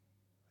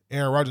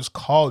 Aaron Rodgers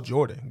called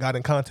Jordan, got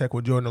in contact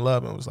with Jordan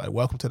Love and was like,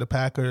 welcome to the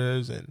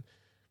Packers, and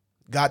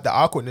got the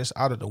awkwardness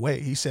out of the way.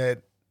 He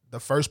said the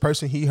first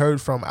person he heard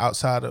from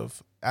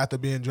after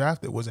being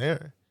drafted was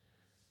Aaron.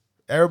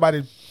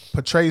 Everybody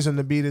portrays him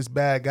to be this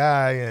bad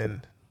guy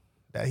and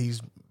that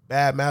he's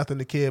bad-mouthing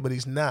the kid, but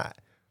he's not.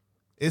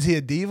 Is he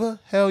a diva?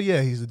 Hell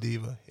yeah, he's a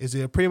diva. Is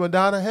he a prima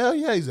donna? Hell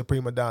yeah, he's a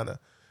prima donna.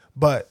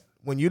 But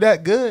when you're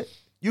that good,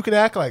 you can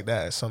act like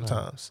that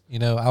sometimes.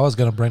 I was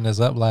going to bring this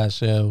up last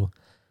show.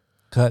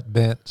 Cut,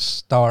 bench,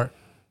 start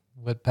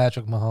with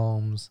Patrick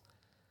Mahomes,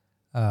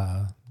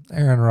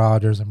 Aaron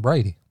Rodgers, and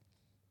Brady.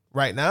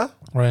 Right now?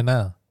 Right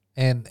now.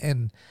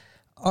 And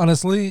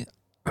honestly,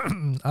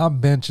 I'm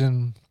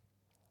benching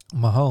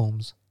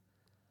Mahomes.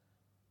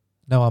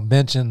 No, I'm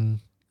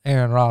benching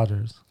Aaron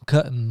Rodgers,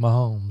 cutting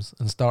Mahomes,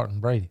 and starting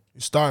Brady.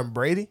 You starting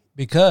Brady?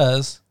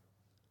 Because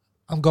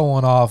I'm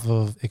going off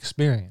of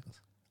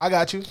experience. I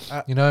got you.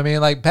 You know what I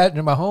mean?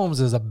 Patrick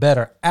Mahomes is a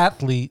better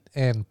athlete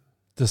and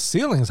the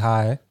ceiling's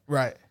high.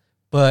 Right.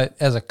 But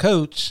as a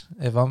coach,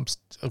 if I'm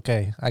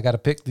I got to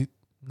pick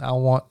I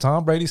want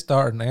Tom Brady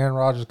starting, Aaron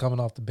Rodgers coming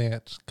off the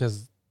bench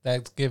because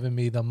that's giving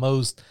me the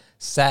most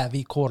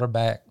savvy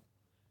quarterback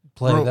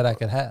play that I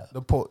could have.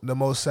 The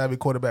most savvy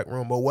quarterback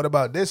room. But what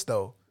about this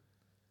though?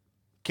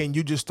 Can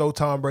you just throw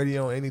Tom Brady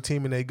on any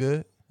team and they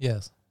good?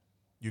 Yes.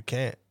 You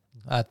can't.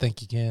 I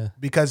think you can.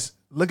 Because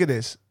look at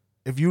this.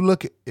 If you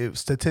look at it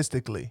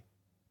statistically,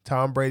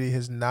 Tom Brady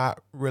has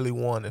not really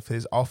won if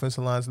his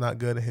offensive line's not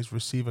good and his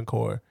receiving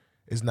core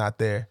is not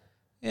there.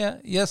 Yeah,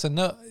 yes and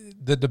no.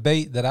 The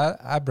debate that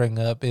I bring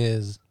up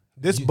is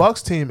this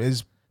Bucs team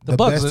is the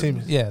best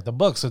team. Yeah, the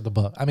Bucs are the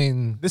Bucs. I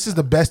mean, this is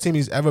the best team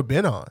he's ever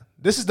been on.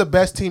 This is the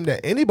best team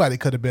that anybody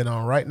could have been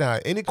on right now.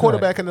 Any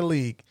quarterback in the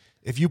league,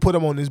 if you put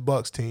him on this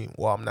Bucs team,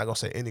 well, I'm not gonna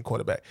say any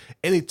quarterback,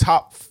 any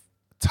top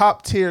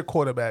tier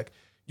quarterback,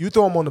 you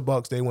throw him on the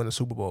Bucs, they win the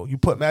Super Bowl. You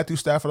put Matthew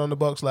Stafford on the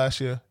Bucs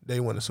last year, they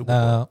win the Super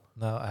Bowl.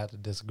 No, I have to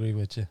disagree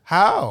with you.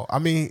 How? I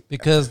mean,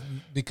 because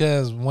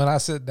when I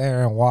sit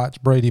there and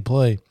watch Brady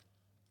play,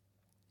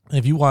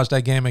 if you watch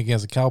that game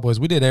against the Cowboys,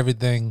 we did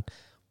everything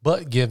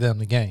but give them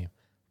the game.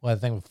 Well, I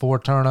think with 4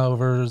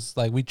 turnovers,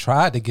 we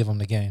tried to give them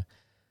the game.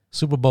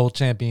 Super Bowl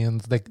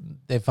champions,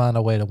 they find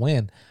a way to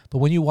win. But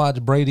when you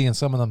watch Brady and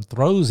some of them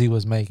throws he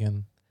was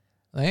making,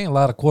 there ain't a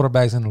lot of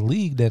quarterbacks in the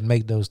league that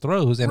make those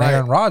throws, and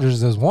Aaron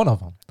Rodgers is one of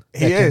them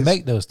that can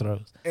make those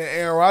throws. And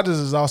Aaron Rodgers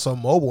is also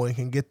mobile and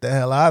can get the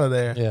hell out of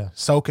there. Yeah,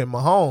 so can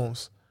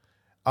Mahomes.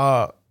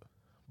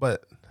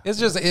 But it's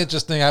just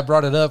interesting. I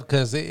brought it up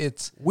because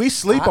we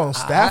sleep on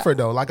Stafford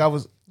though. I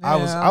was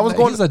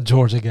going. He's a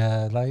Georgia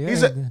guy.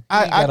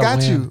 I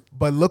got you.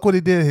 But look what he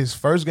did his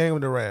first game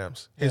with the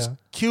Rams. His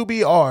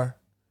QBR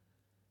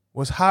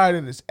was higher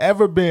than it's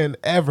ever been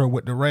ever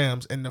with the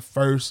Rams in the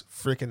first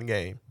freaking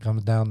game.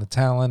 Comes down to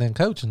talent and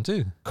coaching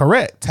too.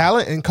 Correct.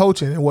 Talent and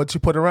coaching and what you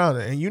put around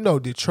it. And you know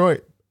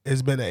Detroit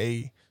has been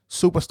a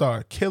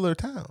superstar killer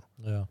town.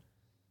 Yeah.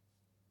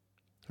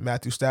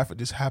 Matthew Stafford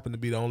just happened to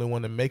be the only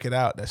one to make it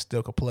out that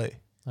still could play.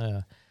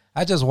 Yeah.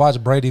 I just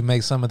watched Brady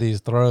make some of these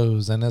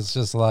throws, and it's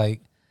just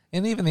like,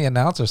 and even the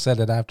announcer said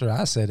it after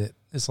I said it.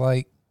 It's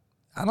like,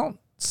 I don't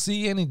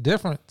see any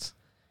difference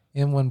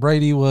in when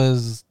Brady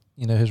was,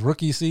 you know, his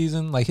rookie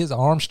season. Like, his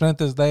arm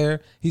strength is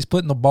there. He's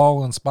putting the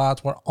ball in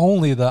spots where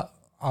only the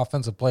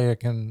offensive player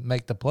can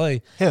make the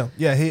play. Him,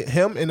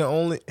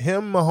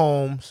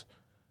 Mahomes,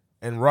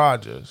 and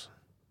Rodgers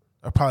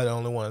are probably the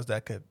only ones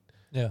that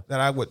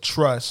I would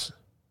trust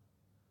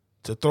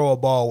to throw a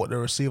ball with the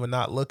receiver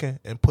not looking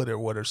and put it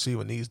where the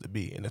receiver needs to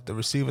be. And if the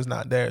receiver's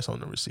not there, it's on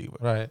the receiver.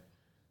 Right.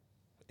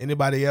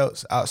 Anybody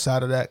else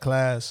outside of that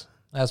class?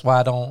 That's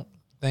why I don't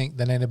think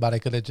that anybody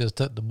could have just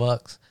took the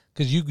Bucs,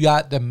 because you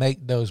got to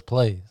make those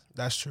plays.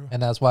 That's true.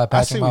 And that's why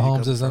Patrick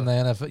Mahomes is in the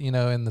NFL, you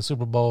know, in the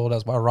Super Bowl.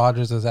 That's why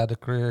Rodgers has had the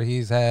career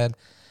he's had.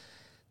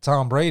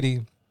 Tom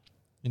Brady,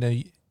 you know,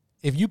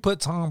 if you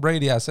put Tom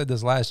Brady, I said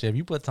this last year, if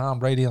you put Tom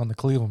Brady on the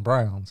Cleveland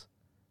Browns,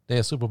 they're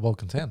a Super Bowl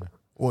contender.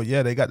 Well,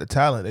 yeah, they got the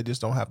talent. They just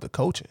don't have the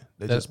coaching.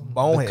 They just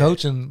bonehead. The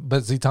coaching,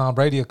 but see, Tom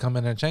Brady will come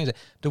in there and change it.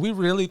 Do we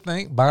really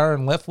think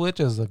Byron Leftwich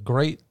is a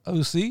great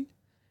OC?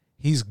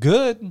 He's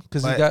good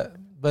because I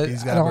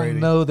don't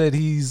know that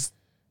he's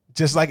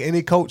just like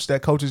any coach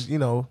that coaches. You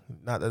know,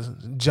 not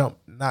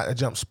a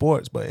jump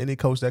sports, but any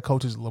coach that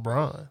coaches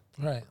LeBron.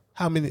 Right.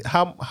 How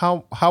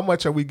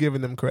much are we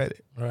giving them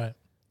credit? Right.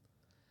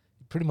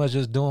 Pretty much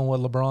just doing what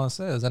LeBron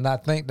says, and I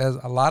think there's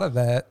a lot of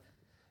that.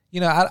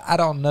 You know, I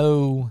don't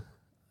know.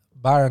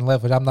 Byron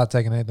Leftwich, I'm not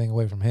taking anything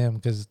away from him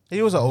because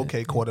he was an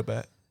okay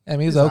quarterback. I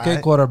mean, he's an okay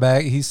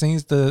quarterback. He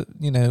seems to,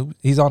 you know,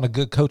 he's on a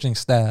good coaching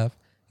staff.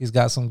 He's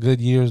got some good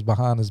years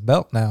behind his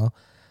belt now.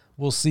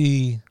 We'll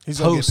see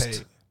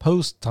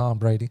post Tom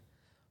Brady.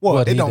 Well,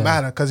 it don't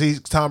matter because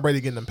he's Tom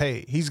Brady getting him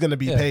paid. He's going to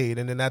be paid,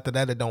 and then after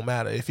that, it don't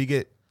matter if he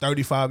get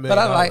 $35 million. But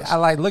I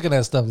like looking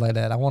at stuff like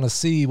that. I want to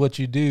see what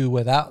you do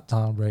without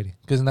Tom Brady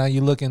because now you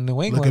look in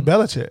New England. Look at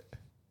Belichick.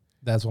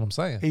 That's what I'm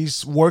saying.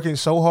 He's working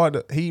so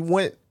hard. He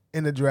went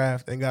in the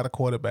draft and got a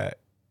quarterback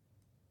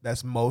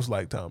that's most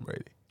like Tom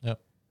Brady. Yep.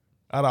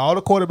 Out of all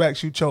the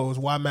quarterbacks you chose,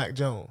 why Mac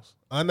Jones?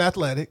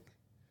 Unathletic,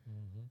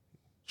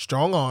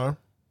 strong arm,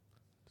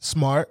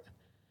 smart.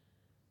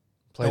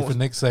 Played for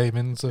Nick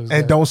Saban.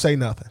 And don't say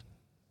nothing.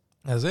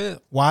 That's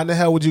it. Why in the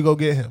hell would you go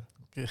get him?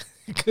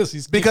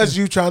 Because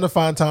you're trying to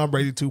find Tom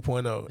Brady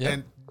 2.0. Yep.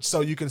 And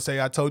so you can say,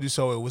 I told you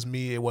so, it was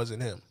me, it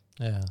wasn't him.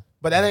 Yeah.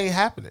 But that ain't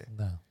happening.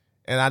 No.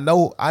 And I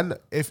know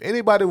if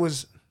anybody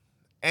was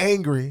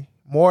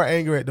more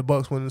angry at the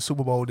Bucs winning the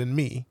Super Bowl than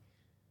me,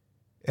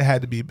 it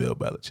had to be Bill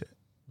Belichick.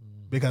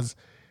 Because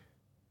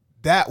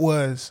that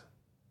was,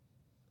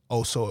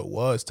 so it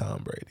was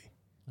Tom Brady.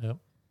 Yep.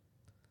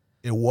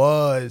 It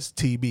was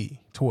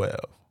TB12.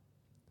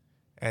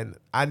 And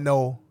I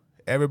know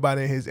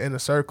everybody in his inner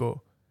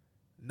circle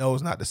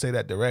knows not to say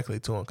that directly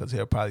to him because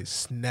he'll probably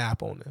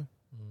snap on them.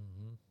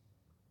 Mm-hmm.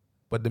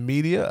 But the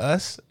media,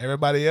 us,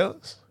 everybody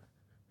else,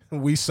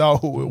 we saw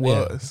who it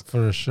was.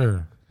 For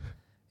sure.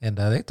 And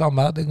they talking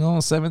about they going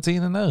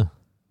 17-0. You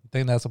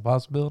think that's a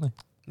possibility?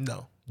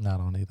 No. I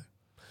don't either.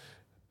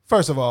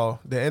 First of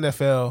all, the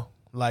NFL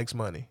likes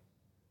money.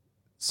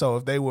 So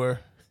if they were,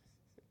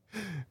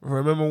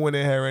 remember when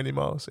they had Randy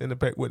Moss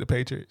with the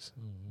Patriots?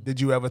 Mm-hmm.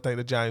 Did you ever think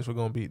the Giants were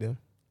going to beat them?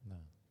 No.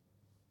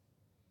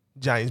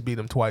 Giants beat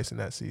them twice in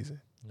that season.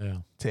 Yeah.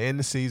 To end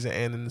the season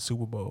and in the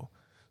Super Bowl.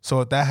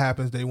 So if that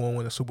happens, they won't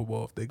win a Super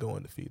Bowl if they go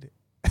undefeated.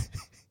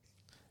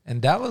 And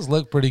Dallas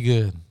looked pretty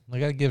good. I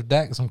got to give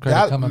Dak some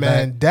credit coming back.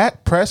 Man,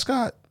 Dak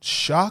Prescott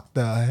shocked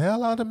the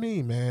hell out of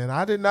me, man.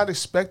 I did not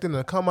expect him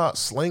to come out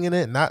slinging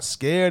it, not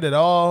scared at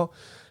all.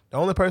 The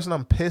only person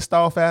I'm pissed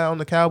off at on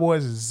the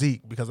Cowboys is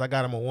Zeke because I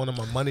got him on one of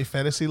my money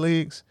fantasy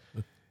leagues.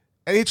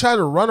 And he tried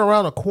to run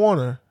around a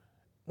corner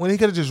when he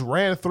could have just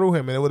ran through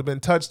him and it would have been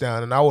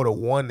touchdown and I would have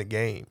won the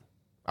game.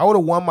 I would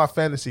have won my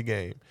fantasy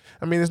game.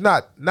 I mean, it's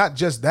not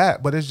just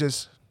that, but it's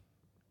just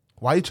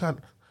why you trying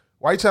to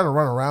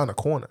run around a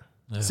corner?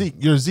 Yeah. Zeke,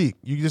 you're Zeke.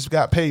 You just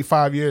got paid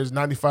 5 years,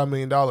 $95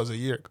 million a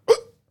year.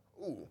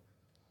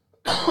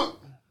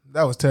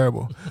 That was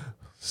terrible.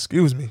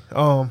 Excuse me.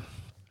 But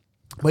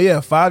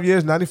yeah, 5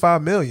 years,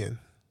 $95 million.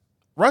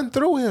 Run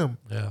through him.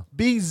 Yeah.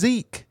 Be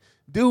Zeke.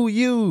 Do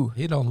you.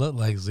 He don't look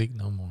like Zeke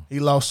no more. He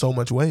lost so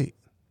much weight.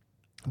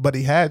 But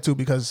he had to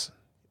because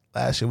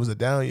last year was a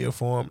down year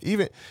for him.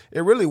 Even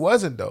it really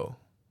wasn't though.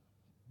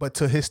 But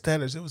to his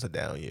standards, it was a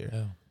down year.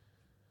 Yeah.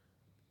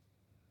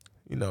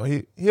 You know,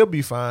 he'll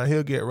be fine.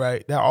 He'll get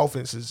right. That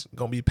offense is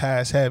going to be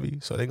pass heavy.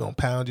 So they're going to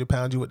pound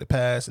you with the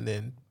pass, and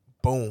then,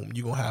 boom,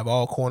 you're going to have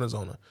all corners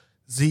on him.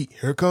 Zeke,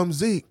 here comes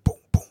Zeke. Boom,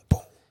 boom, boom.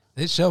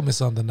 It showed me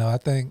something, though. I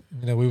think,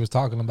 we was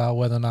talking about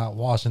whether or not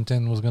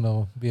Washington was going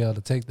to be able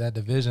to take that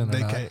division.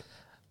 They can't.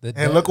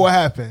 And look what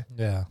happened.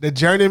 Yeah. The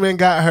journeyman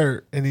got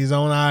hurt, and he's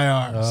on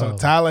IR. So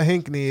Tyler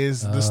Hinkney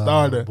is the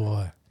starter.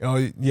 Boy.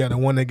 Oh yeah, the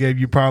one that gave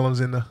you problems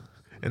in the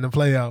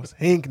playoffs.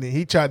 Hinkney.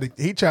 He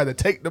tried to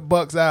take the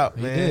Bucks out,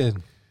 man. He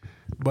did.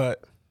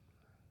 But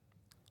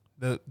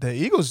the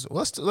Eagles,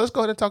 let's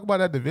go ahead and talk about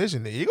that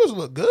division. The Eagles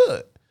look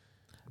good.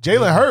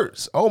 Jalen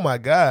Hurts. Oh my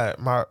God.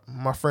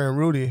 My friend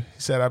Rudy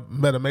said I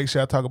better make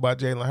sure I talk about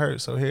Jalen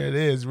Hurts. So here it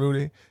is,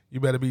 Rudy. You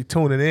better be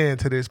tuning in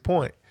to this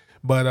point.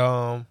 But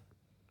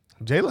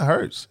Jalen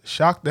Hurts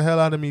shocked the hell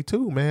out of me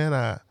too,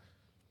 man.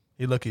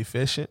 He looked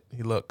efficient.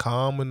 He looked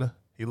calm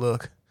he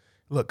looked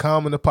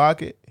calm in the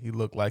pocket. He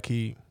looked like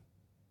he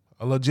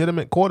a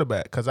legitimate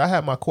quarterback because I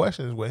had my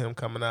questions with him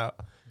coming out.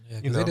 Yeah,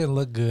 because they didn't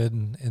look good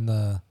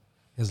in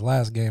his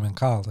last game in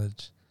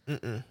college.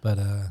 But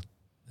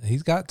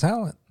he's got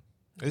talent.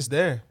 It's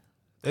there.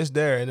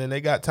 And then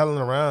they got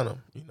talent around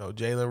him. You know,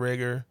 Jalen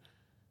Reagor,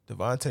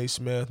 Devontae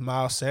Smith,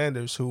 Miles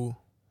Sanders, who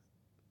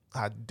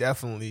I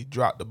definitely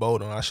dropped the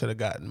boat on. I should have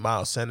gotten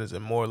Miles Sanders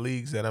in more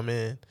leagues that I'm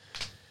in.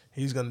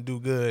 He's going to do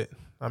good.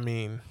 I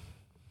mean,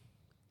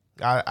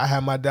 I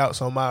had my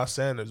doubts on Miles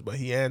Sanders, but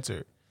he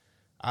answered.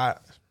 I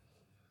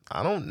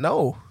don't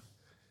know.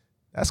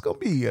 That's going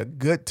to be a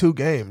good 2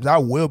 games. I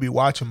will be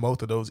watching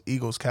both of those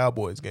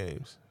Eagles-Cowboys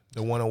games,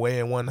 the one away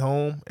and one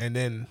home, and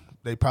then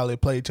they probably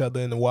play each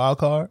other in the wild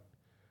card.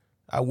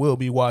 I will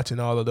be watching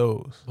all of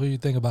those. What do you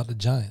think about the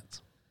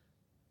Giants?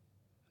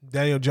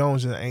 Daniel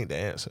Jones ain't the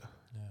answer.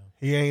 Yeah.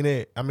 He ain't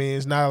it. I mean,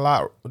 it's not a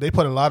lot. They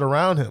put a lot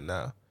around him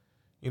now.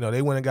 You know,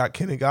 they went and got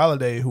Kenny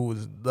Golladay, who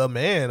was the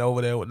man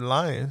over there with the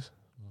Lions.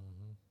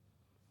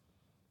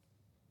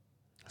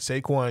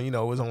 Saquon, you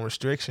know, was on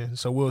restriction,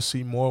 so we'll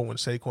see more when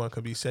Saquon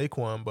could be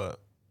Saquon, but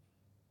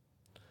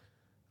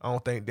I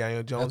don't think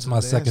Daniel Jones That's my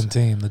second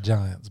team, the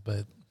Giants,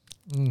 but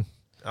I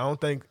don't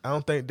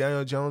think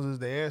Daniel Jones is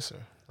the answer.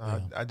 Yeah.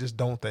 I just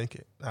don't think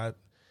it.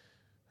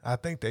 I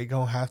think they're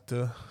going to have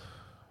to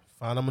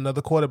find him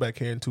another quarterback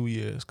here in 2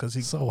 years because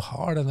he's so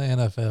hard in the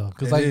NFL.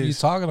 Because like you're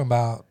talking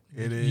about,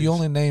 you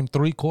only name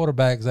 3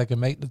 quarterbacks that can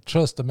make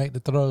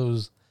the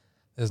throws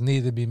that's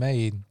needed to be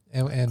made.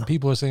 And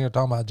people are sitting here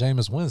talking about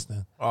Jameis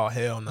Winston. Oh,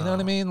 hell no. You know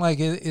what I mean? Like,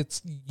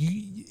 it's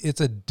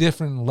a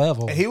different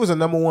level. And he was a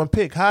number 1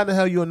 pick. How the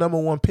hell you a number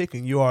 1 pick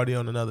and you already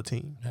on another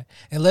team? Right.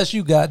 Unless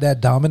you got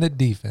that dominant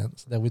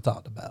defense that we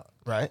talked about.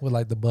 Right. With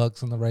like the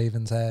Bucks and the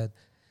Ravens had.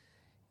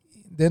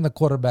 Then the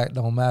quarterback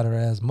don't matter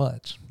as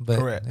much. But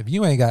correct. If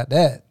you ain't got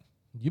that,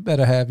 you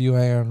better have you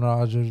Aaron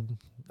Rodgers,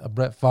 a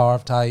Brett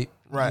Favre type.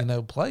 Right. You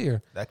know,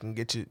 player that can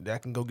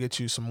go get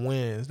you some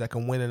wins, that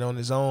can win it on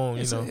his own.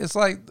 It's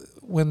like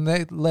when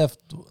they left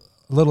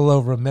a little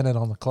over a minute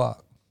on the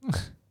clock. You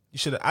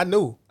should have. I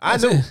knew. I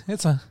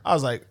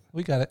was like,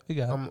 we got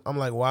it. I'm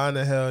like, why in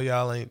the hell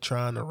y'all ain't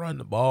trying to run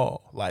the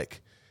ball?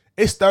 Like,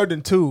 it's 3rd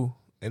and 2,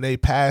 and they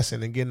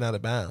passing and getting out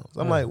of bounds.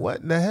 I'm like,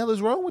 what in the hell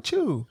is wrong with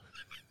you?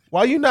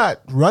 Why you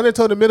not running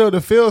to the middle of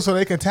the field so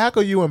they can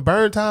tackle you and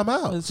burn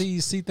timeouts? See,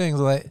 you see things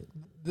like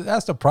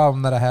that's the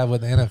problem that I have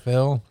with the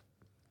NFL.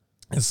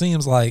 It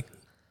seems like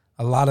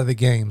a lot of the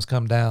games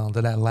come down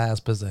to that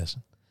last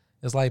possession.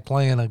 It's like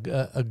playing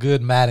a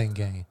good Madden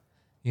game.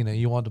 You know,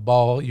 you want the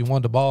ball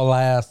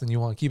last, and you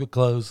want to keep it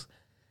close.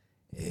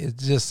 It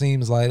just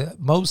seems like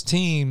most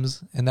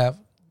teams in that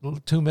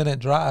 2-minute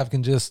drive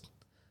can just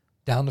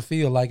down the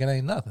field like it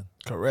ain't nothing.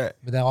 Correct.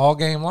 But then all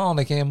game long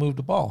they can't move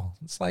the ball.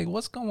 It's like,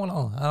 what's going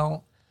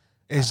on?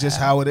 It's just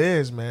how it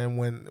is, man.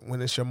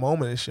 When it's your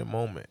moment, it's your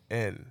moment,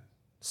 and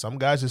some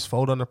guys just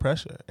fold under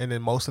pressure, and then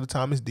most of the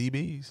time it's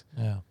DBs.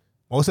 Yeah.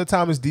 Most of the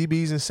time it's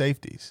DBs and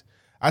safeties.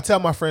 I tell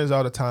my friends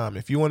all the time,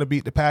 if you want to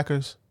beat the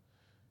Packers,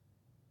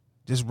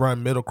 just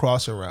run middle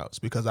crossing routes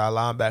because our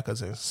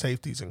linebackers and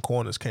safeties and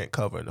corners can't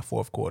cover in the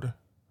 4th quarter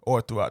or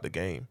throughout the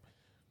game.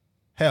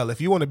 Hell, if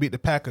you want to beat the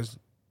Packers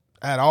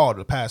at all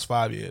the past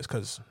 5 years,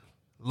 because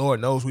Lord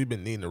knows we've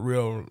been needing a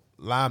real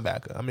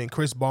linebacker. I mean,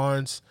 Chris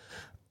Barnes,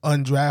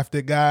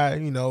 undrafted guy,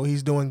 you know,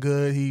 he's doing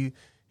good. He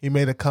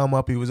made a come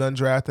up. He was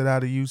undrafted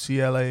out of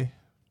UCLA.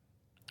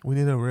 We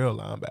need a real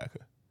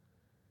linebacker.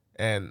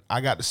 And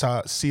I got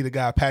to see the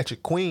guy,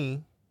 Patrick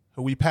Queen,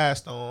 who we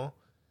passed on.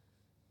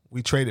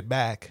 We traded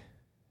back.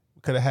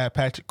 We could have had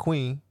Patrick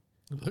Queen.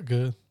 He look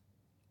good.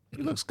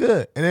 He looks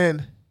good. And then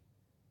a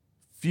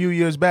few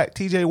years back,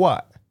 TJ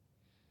Watt.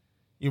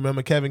 You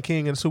remember Kevin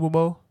King in the Super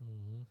Bowl?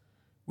 Mm-hmm.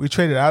 We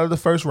traded out of the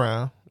 1st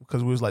round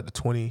because we was like the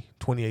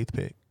 28th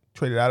pick.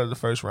 Traded out of the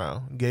 1st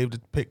round. Gave the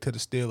pick to the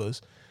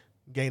Steelers.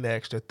 Gained the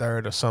extra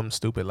 3rd or something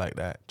stupid like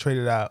that.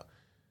 Traded out.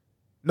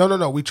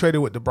 No. We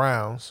traded with the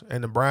Browns,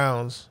 and the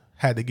Browns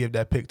had to give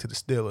that pick to the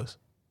Steelers.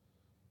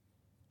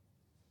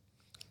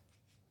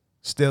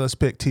 Steelers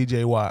pick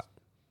TJ Watt.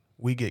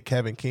 We get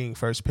Kevin King,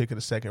 1st pick of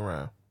the 2nd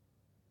round.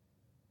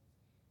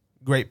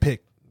 Great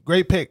pick.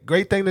 Great pick.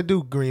 Great thing to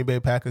do, Green Bay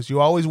Packers.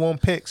 You always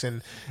want picks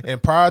and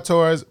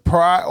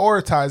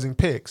prioritizing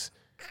picks.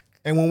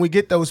 And when we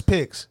get those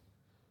picks,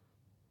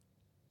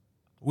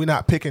 we're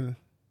not picking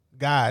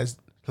guys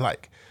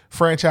like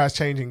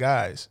franchise-changing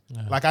guys.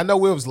 Yeah. Like, I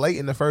know it was late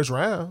in the 1st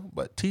round,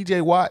 but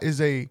TJ Watt is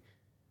a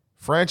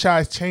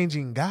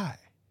franchise-changing guy.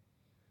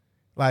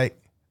 Like,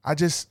 I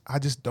just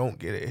don't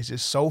get it. It's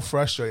just so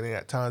frustrating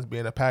at times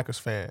being a Packers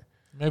fan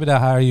Maybe they'll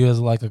hire you as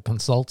like a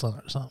consultant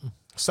or something.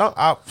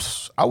 I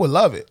would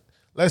love it.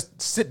 Let's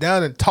sit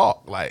down and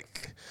talk.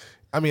 Like,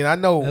 I mean, I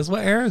know That's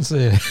what Aaron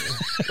said.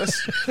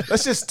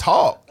 let's just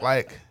talk.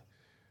 Like,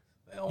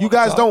 you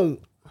guys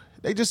don't.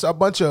 They just a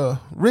bunch of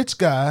rich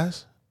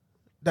guys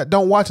that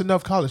don't watch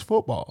enough college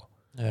football.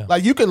 Yeah.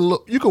 Like, you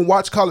can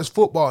watch college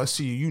football and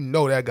see, you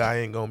know, that guy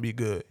ain't gonna be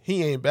good.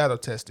 He ain't battle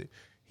tested.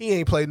 He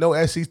ain't played no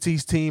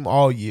SEC team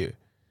all year.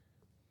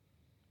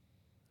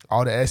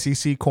 All the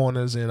SEC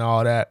corners and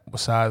all that,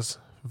 besides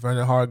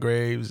Vernon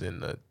Hargraves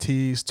and the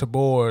T's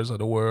Tabors of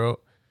the world,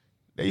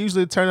 they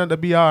usually turn out to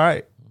be all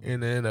right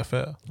in the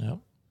NFL. Yep.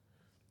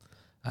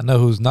 I know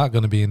who's not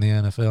going to be in the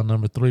NFL.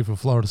 Number 3 for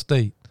Florida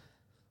State.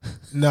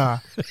 Nah,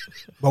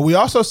 but we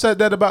also said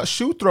that about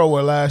shoe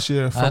thrower last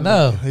year. I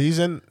know he's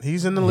in the league.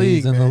 He's in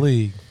the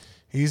league.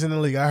 He's in the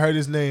league. I heard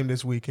his name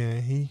this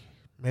weekend. He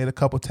made a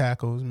couple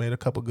tackles, made a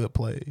couple good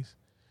plays.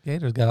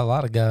 Gators got a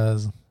lot of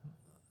guys.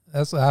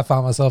 That's why I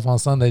found myself on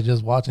Sunday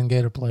just watching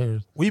Gator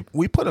players. We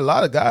put a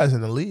lot of guys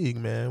in the league,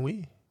 man.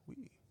 We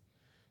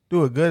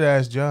do a good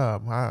ass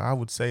job. I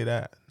would say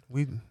that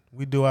we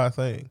do our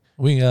thing.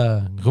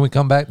 Can we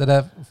come back to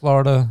that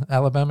Florida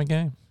Alabama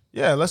game?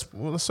 Yeah, let's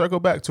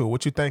circle back to it.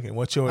 What you thinking?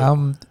 What's your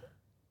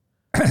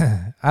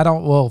I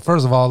don't. Well,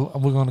 first of all,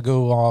 we're going to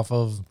go off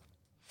of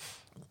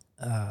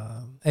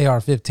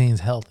AR-15's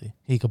healthy.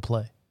 He could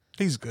play.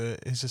 He's good.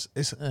 It's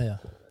Yeah.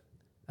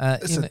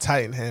 it's a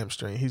tight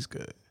hamstring. He's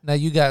good. Now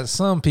you got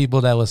some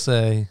people that would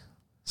say,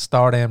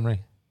 start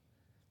Emory,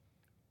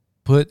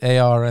 put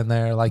AR in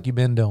there like you've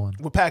been doing.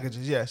 With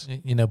packages, yes.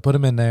 You know, put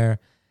him in there,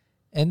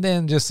 and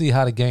then just see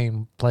how the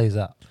game plays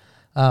out.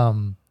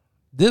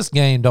 This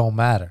game don't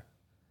matter.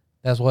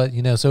 That's what,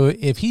 you know. So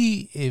if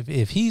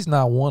he's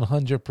not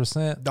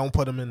 100%, don't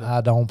put him in there.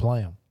 I don't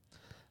play him.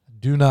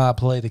 Do not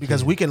play the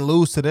because kid. we can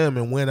lose to them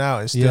and win out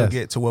and still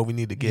get to where we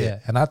need to get. Yeah,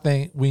 and I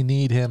think we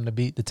need him to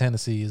beat the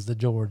Tennessees, the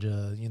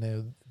Georgia. You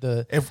know,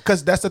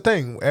 because that's the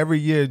thing. Every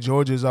year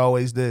Georgia's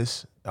always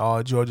this,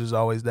 Georgia's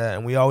always that,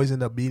 and we always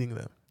end up beating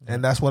them,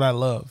 and that's what I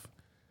love.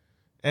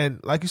 And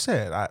like you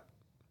said,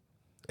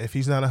 if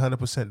he's not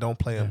 100%, don't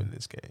play him in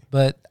this game.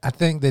 But I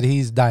think that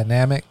he's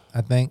dynamic.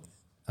 I think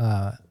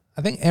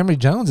Emory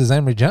Jones is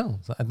Emory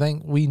Jones. I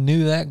think we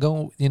knew that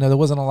going. You know, there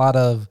wasn't a lot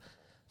of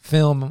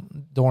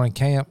film during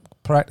camp.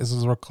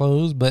 Practices were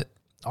closed, but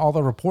all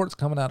the reports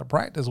coming out of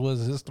practice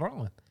was his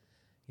throwing.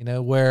 You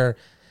know, where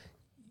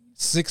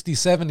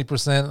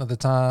 60-70% of the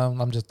time,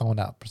 I'm just throwing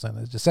out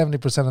percentage, just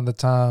 70% of the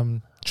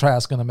time,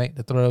 Trask's going to make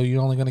the throw.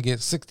 You're only going to get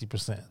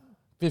 60%,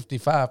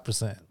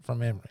 55%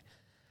 from Emory.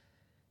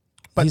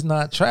 But he's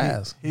not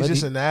Trask. He's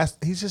just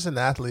an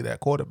athlete at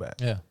quarterback.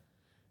 Yeah.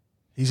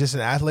 He's just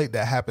an athlete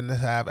that happened to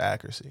have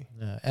accuracy.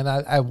 Yeah. And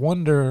I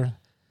wonder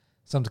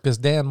something, because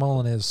Dan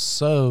Mullen is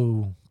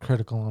so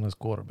critical on his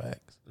quarterbacks.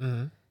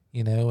 Mm-hmm.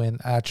 You know,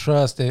 and I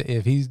trust that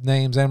if he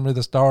names Emory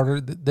the starter,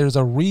 there's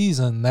a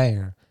reason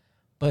there.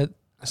 But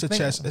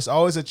it's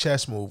always a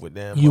chess move with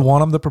Dan. You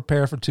want him to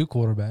prepare for 2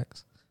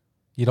 quarterbacks.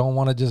 You don't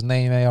want to just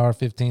name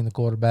AR-15 the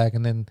quarterback,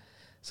 and then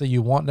so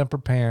you want them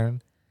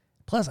preparing.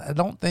 Plus, I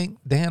don't think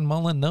Dan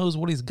Mullen knows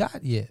what he's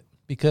got yet,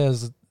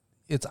 because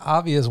it's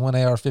obvious when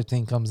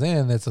AR-15 comes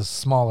in, it's a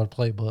smaller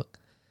playbook.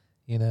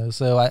 You know,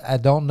 so I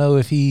don't know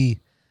if he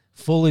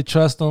fully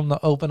trusts them to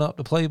open up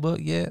the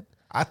playbook yet.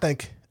 I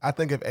think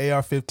if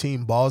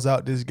AR-15 balls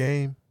out this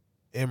game,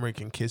 Emory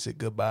can kiss it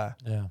goodbye.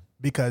 Yeah.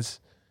 Because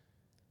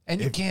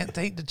you can't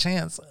take the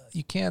chance.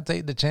 You can't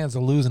take the chance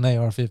of losing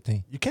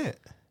AR-15. You can't.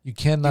 You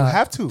cannot. You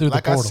have to.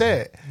 Like I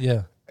said.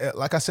 Yeah.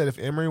 Like I said, if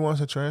Emory wants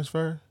to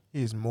transfer,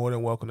 he is more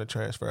than welcome to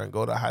transfer and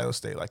go to Ohio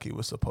State like he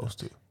was supposed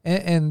to.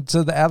 And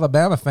to the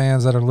Alabama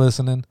fans that are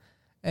listening,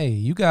 hey,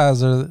 you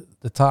guys are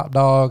the top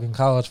dog in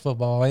college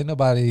football. Ain't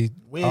nobody.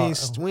 We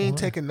ain't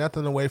taking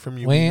nothing away from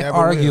you. We ain't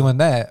arguing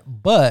that.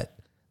 But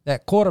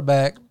that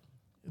quarterback,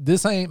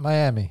 this ain't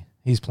Miami.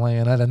 He's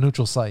playing at a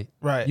neutral site.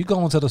 Right. You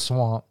go into the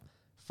swamp,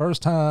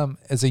 first time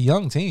as a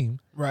young team.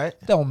 Right.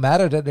 It don't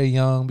matter that they're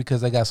young because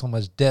they got so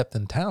much depth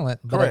and talent.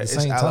 But correct. At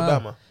the same it's time,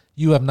 Alabama.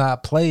 You have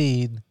not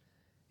played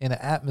in an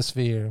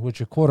atmosphere with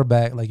your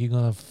quarterback like you're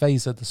going to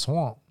face at the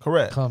swamp.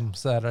 Correct. Come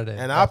Saturday.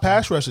 And our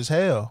pass rush is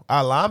hell.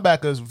 Our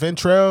linebackers,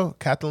 Ventrell,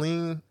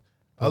 Kathleen,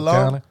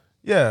 alone.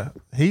 Yeah,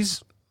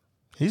 he's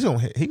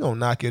gonna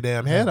knock your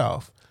damn head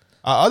off.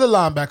 Our other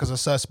linebackers are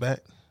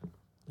suspect.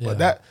 Yeah.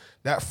 But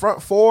that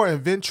front 4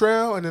 and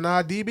Ventrell and then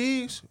our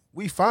DBs,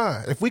 we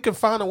fine. If we can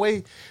find a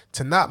way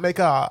to not make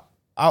our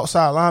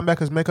outside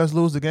linebackers make us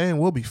lose the game,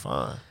 we'll be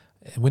fine.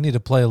 We need to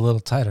play a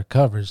little tighter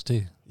coverage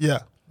too. Yeah.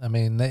 I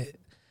mean,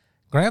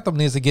 Grantham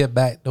needs to get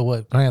back to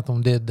what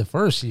Grantham did the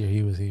first year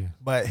he was here.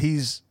 But we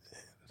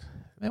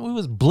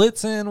was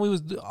blitzing. We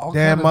was all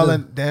Dan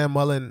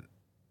Mullen,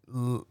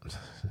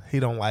 he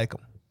don't like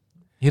him.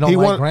 He don't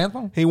like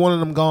Grantham? He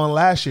wanted him gone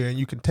last year, and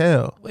you can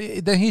tell.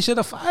 Then he should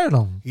have fired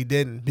him. He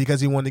didn't,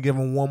 because he wanted to give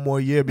him one more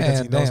year because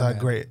he knows how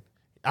great.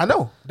 I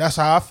know. That's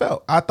how I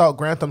felt. I thought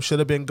Grantham should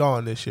have been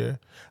gone this year.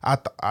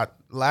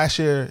 Last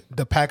year,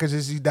 the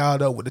packages he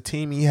dialed up with the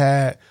team he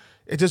had,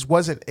 it just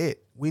wasn't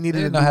it. We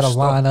needed to know how to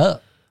line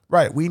up.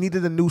 Right. We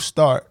needed a new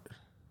start.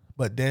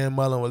 But Dan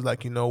Mullen was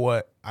like, you know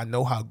what? I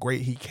know how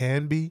great he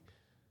can be.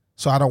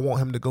 So I don't want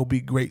him to go be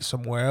great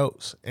somewhere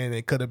else. And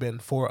it could have been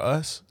for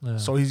us. Yeah.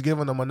 So he's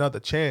giving them another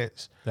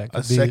chance. That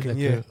could second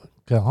year.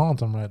 Could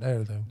haunt him right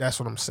there, though. That's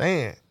what I'm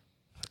saying.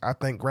 I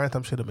think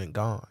Grantham should have been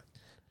gone.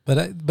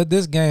 But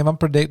this game, I'm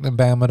predicting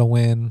Bama to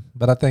win.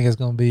 But I think it's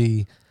going to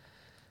be,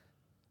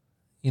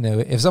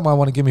 if somebody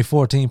want to give me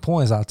 14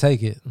 points, I'll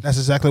take it. That's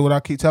exactly what I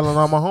keep telling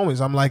all my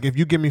homies. I'm like, if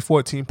you give me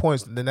 14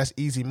 points, then that's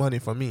easy money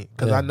for me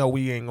because I know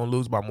we ain't going to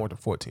lose by more than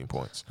 14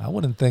 points. I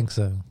wouldn't think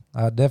so.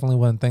 I definitely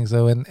wouldn't think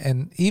so.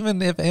 And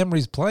even if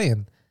Emory's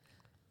playing,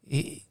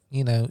 he's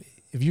got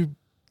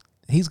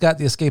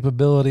the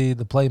escapability,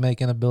 the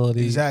playmaking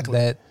ability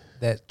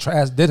that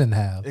Trask didn't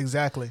have.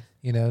 Exactly.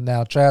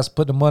 Now Trask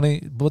put the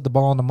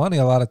ball on the money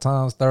a lot of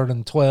times, 3rd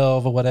and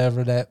 12 or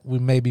whatever that we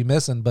may be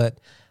missing, but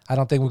I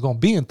don't think we're going to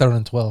be in 3rd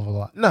and 12 a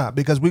lot. Nah,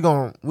 because we're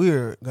gonna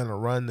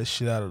run the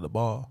shit out of the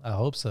ball. I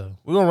hope so.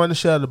 We're gonna run the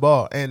shit out of the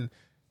ball, and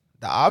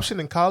the option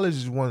in college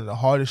is one of the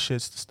hardest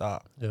shits to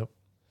stop. Yep.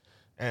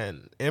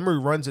 And Emory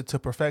runs it to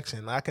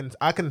perfection. I can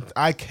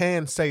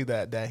say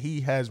that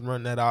he has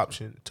run that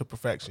option to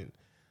perfection.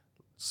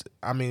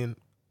 I mean,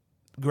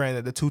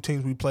 granted, the two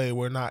teams we played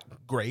were not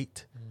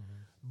great,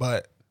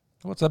 but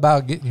what's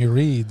about getting your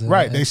reads?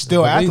 Right, they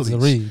still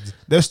athletes.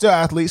 They're still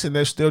athletes, and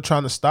they're still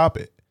trying to stop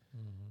it.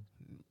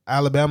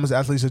 Alabama's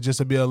athletes are just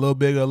to be a little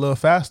bigger, a little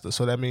faster.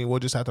 So that means we'll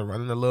just have to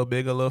run it a little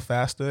bigger, a little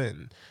faster,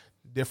 and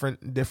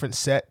different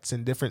sets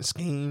and different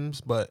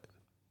schemes, but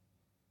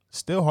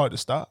still hard to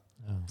stop.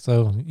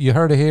 So you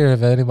heard it here.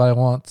 If anybody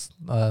wants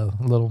a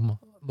little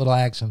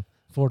action,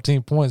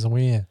 14 points and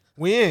we in.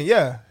 We in,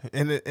 yeah.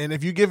 And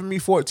if you're giving me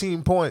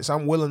 14 points,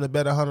 I'm willing to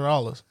bet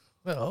 $100.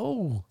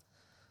 Oh,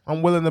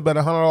 I'm willing to bet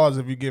 $100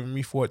 if you're giving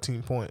me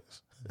 14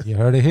 points. You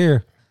heard it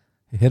here.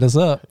 Hit us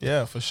up.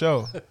 Yeah, for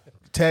sure.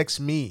 Text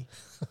me.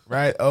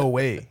 Right? Oh,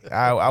 wait.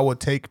 I will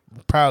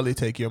proudly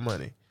take your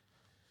money.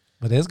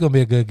 But it's going to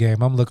be a good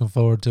game. I'm looking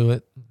forward to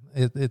it.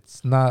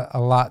 It's not a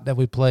lot that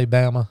we play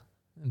Bama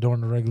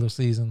during the regular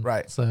season.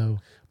 Right. So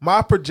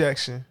my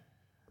projection,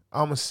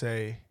 I'm going to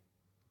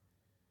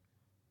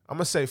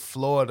say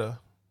Florida.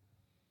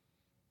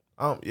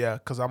 Yeah,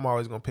 because I'm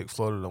always going to pick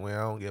Florida to win.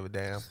 I don't give a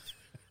damn.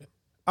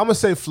 I'm going to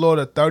say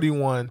Florida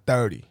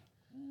 31-30.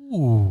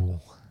 Ooh.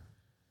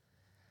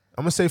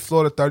 I'm going to say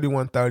Florida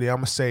 31-30. I'm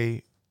going to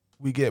say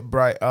we get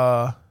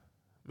Mr.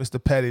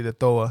 Petty to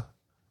throw a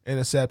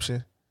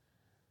interception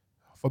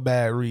for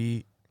bad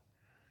read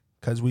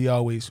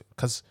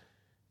because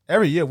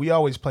every year we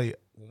always play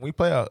 – when we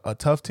play a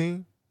tough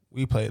team,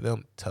 we play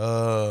them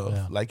tough.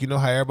 Yeah. Like,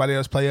 how everybody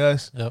else play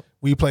us? Yep.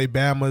 We play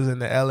Bamas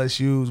and the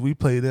LSUs. We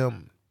play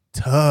them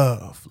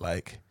tough.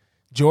 Like,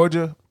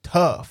 Georgia,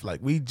 tough.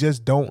 Like, we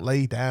just don't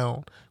lay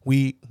down.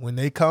 When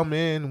they come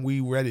in,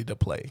 we ready to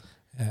play.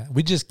 Yeah,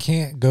 we just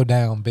can't go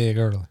down big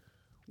early.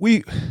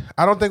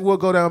 I don't think we'll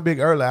go down big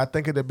early. I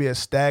think it'll be a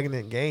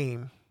stagnant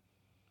game.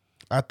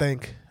 I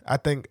think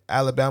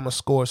Alabama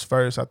scores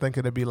first. I think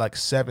it'll be like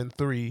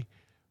 7-3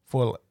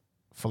 for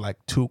like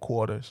 2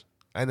 quarters.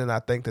 And then I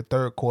think the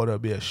third quarter will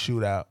be a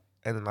shootout.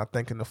 And then I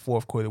think in the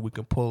fourth quarter we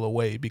can pull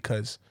away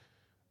because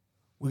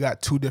we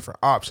got 2 different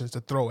options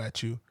to throw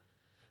at you.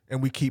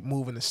 And we keep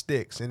moving the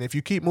sticks. And if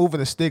you keep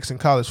moving the sticks in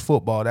college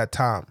football, that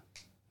time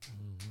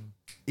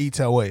eats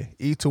away.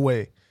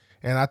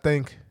 And I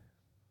think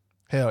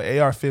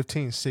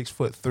AR-15,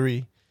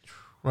 6'3",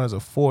 runs a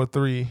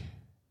 4.3.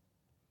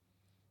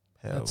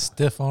 That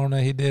stiff arm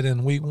that he did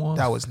in week 1.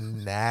 That was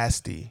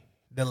nasty.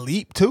 The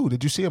leap too.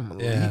 Did you see him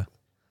leap?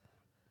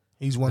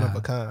 He's one of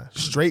a kind.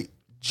 Straight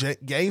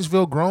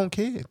Gainesville grown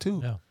kid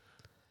too. Yeah.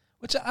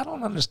 Which I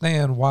don't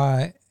understand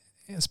why,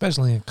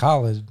 especially in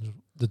college,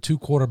 the 2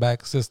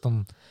 quarterback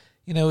system.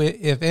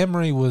 If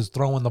Emory was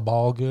throwing the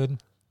ball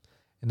good,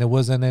 and there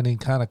wasn't any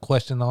kind of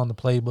question on the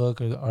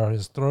playbook or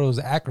his throws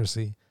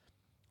accuracy,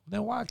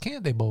 then why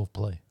can't they both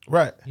play?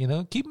 Right.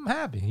 Keep them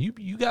happy.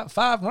 You got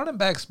 5 running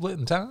backs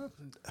splitting time.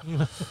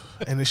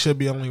 And it should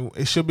be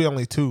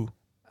only 2.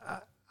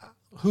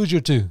 Who's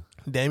your 2?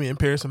 Damian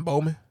Pierce and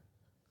Bowman.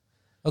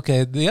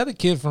 Okay, the other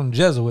kid from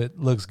Jesuit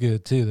looks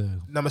good too,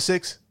 though. Number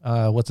 6.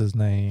 What's his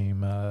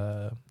name?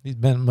 He's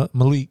been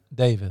Malik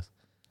Davis.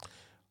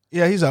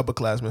 Yeah, he's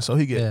upperclassman, so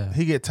he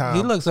get time.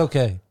 He looks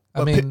okay.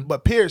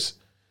 But Pierce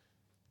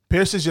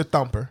is your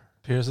thumper.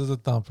 Pierce is a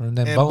thumper, and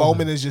then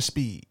Bowman is your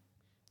speed.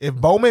 If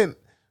Bowman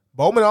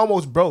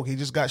almost broke, he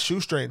just got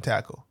shoestring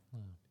tackle.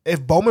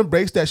 If Bowman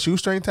breaks that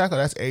shoestring tackle,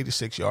 that's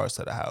 86 yards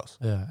to the house.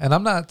 Yeah, and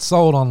I'm not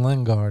sold on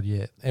Lingard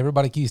yet.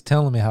 Everybody keeps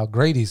telling me how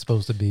great he's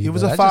supposed to be. He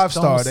was a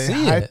 5-star.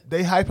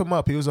 They hype him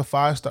up. He was a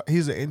 5-star.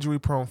 He's an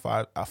injury-prone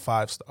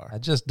 5-star. I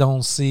just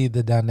don't see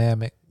the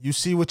dynamic. You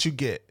see what you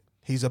get.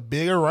 He's a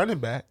bigger running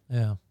back.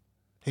 Yeah.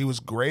 He was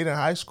great in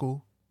high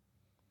school.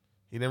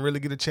 He didn't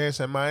really get a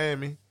chance at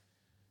Miami.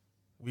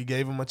 We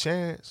gave him a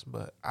chance,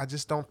 but I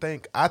just don't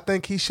think. I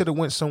think he should have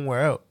went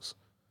somewhere else.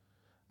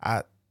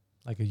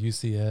 Like a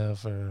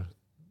UCF or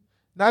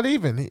not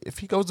even. If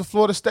he goes to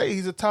Florida State,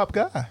 he's a top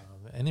guy.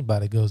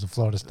 Anybody goes to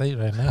Florida State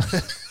right now.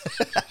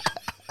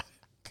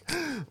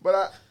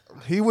 But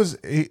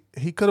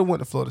he could have went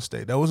to Florida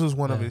State. That was just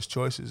one of Yeah. his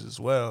choices as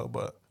well.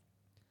 But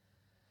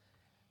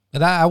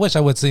And I wish I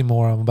would see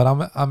more of him,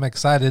 but I'm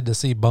excited to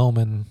see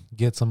Bowman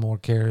get some more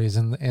carries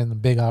in the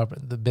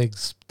big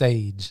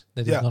stage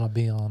that he's Yeah. going to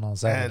be on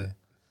Saturday. And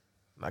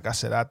like I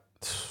said,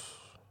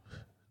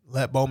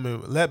 let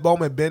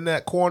Bowman bend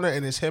that corner,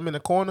 and it's him in the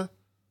corner.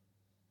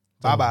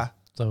 Bye bye.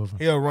 It's over.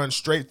 He'll run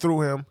straight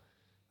through him,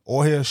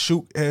 or he'll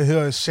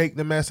he'll shake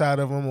the mess out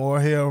of him,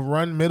 or he'll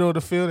run middle of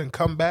the field and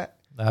come back.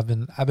 I've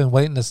been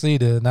waiting to see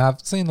that, and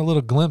I've seen the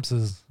little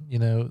glimpses,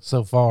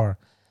 so far.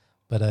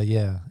 But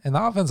yeah, and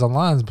the offensive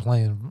line's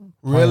playing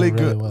Really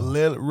good, well.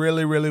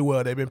 really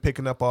well. They've been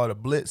picking up all the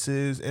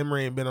blitzes.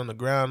 Emory ain't been on the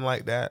ground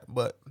like that,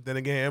 but then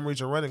again, Emory's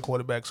a running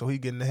quarterback, so he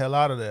getting the hell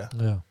out of there.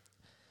 Yeah,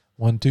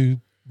 1,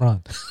 2,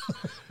 run.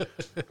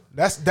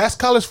 That's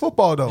college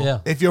football though. Yeah.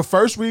 If your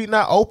first read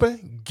not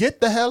open,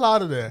 get the hell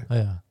out of there.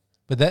 Yeah,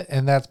 but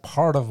that's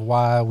part of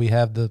why we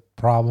have the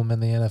problem in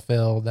the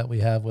NFL that we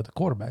have with the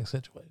quarterback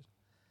situation.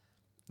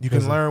 You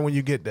can learn when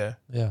you get there.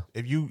 Yeah,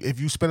 If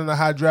you spending a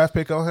high draft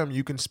pick on him,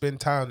 you can spend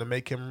time to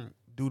make him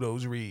do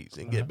those reads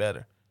and get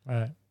better.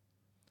 right.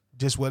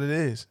 Just what it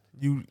is.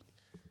 It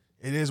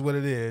is what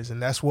it is,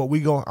 and that's what we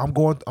go. I'm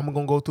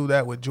gonna go through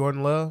that with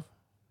Jordan Love.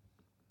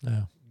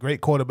 Yeah, Great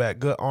quarterback,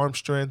 good arm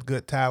strength,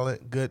 good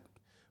talent, good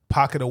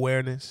pocket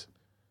awareness.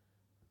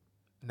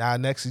 Now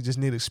next, you just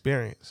need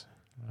experience.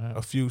 right.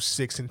 A few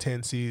 6 and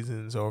 10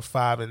 seasons or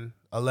 5 and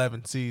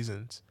 11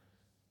 seasons.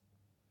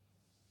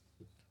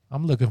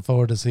 I'm looking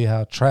forward to see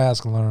how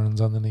Trask learns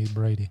underneath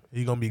Brady.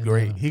 He's gonna be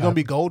great. He's gonna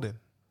be golden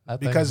I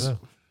think because so.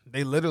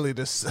 they literally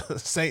the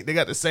same. They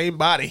got the same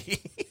body,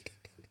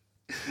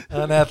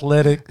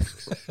 Unathletic,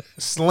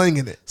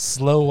 slinging it,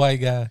 slow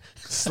white guy.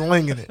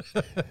 slinging it.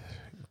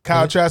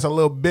 Kyle Trask a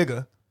little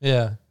bigger,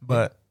 Yeah,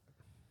 but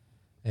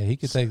yeah, he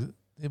could take.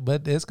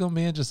 But it's gonna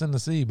be interesting to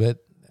see.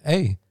 But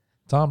hey,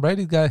 Tom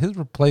Brady got his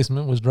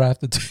replacement was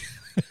drafted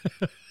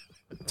too.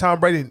 Tom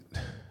Brady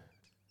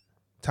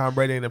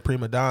ain't a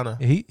prima donna.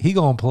 He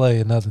gonna play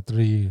another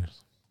 3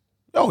 years.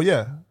 Oh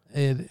yeah,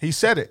 And he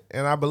said it,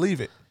 and I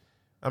believe it.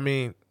 I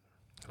mean,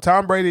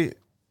 Tom Brady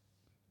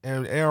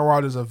and Aaron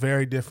Rodgers are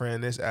very different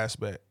in this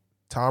aspect.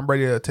 Tom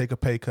Brady will take a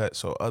pay cut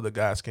so other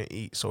guys can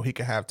eat, so he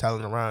can have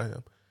talent around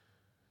him.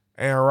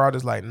 Aaron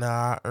Rodgers like, nah,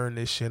 I earned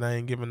this shit. I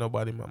ain't giving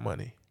nobody my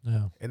money.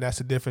 yeah, And that's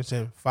the difference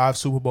in 5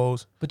 Super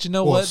Bowls. but you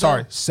know Well, what?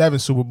 sorry, though? 7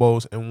 Super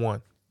Bowls and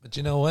 1. But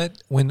you know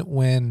what?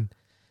 When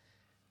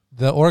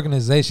the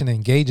organization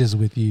engages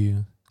with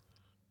you,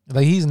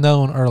 like he's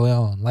known early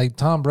on. Like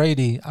Tom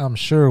Brady, I'm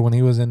sure when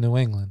he was in New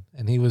England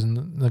and he was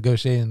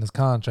negotiating his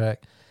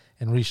contract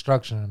and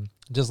restructuring,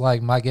 just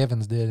like Mike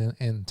Evans did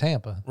in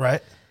Tampa.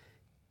 Right?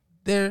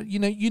 There,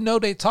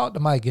 they talked to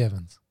Mike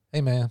Evans.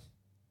 Hey man,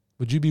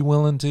 would you be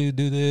willing to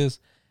do this?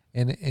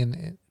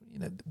 And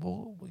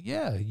well,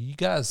 yeah, you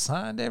guys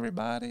signed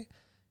everybody.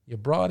 You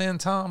brought in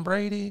Tom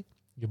Brady.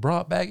 You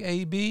brought back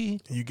AB.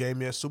 You gave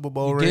me a Super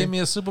Bowl You ring. gave me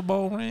a Super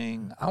Bowl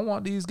ring. I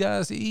want these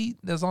guys to eat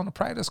that's on the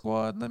practice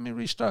squad. Let me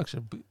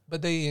restructure.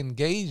 But they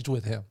engaged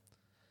with him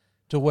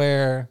to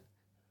where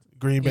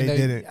Green Bay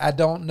did it. I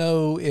don't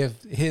know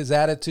if his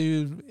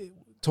attitude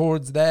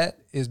towards that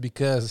is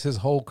because his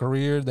whole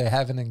career they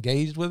haven't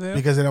engaged with him.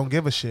 Because they don't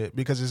give a shit.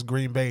 Because it's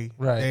Green Bay.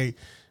 Right.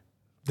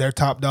 They're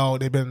top dog.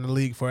 They've been in the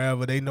league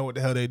forever. They know what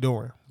the hell they're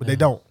doing. But they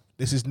don't.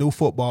 This is new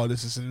football.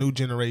 This is a new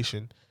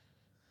generation.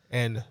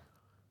 And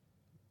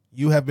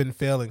you have been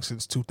failing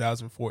since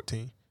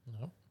 2014.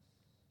 Nope.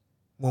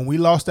 When we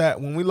lost that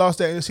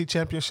NFC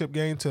Championship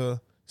game to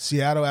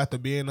Seattle after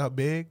being up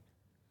big,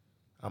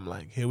 I'm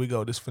like, here we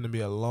go. This is going to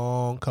be a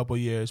long couple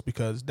years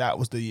because that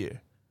was the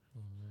year.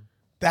 Mm-hmm.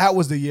 That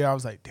was the year I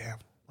was like, damn,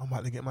 I'm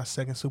about to get my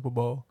second Super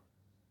Bowl.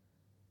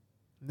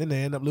 Then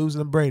they end up losing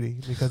to Brady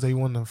because they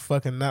want to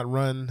fucking not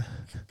run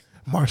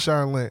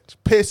Marshawn Lynch.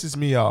 Pisses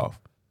me off.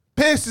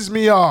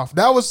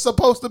 That was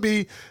supposed to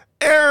be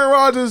Aaron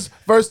Rodgers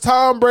versus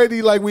Tom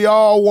Brady like we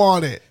all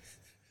wanted.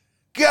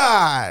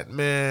 God,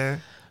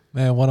 man.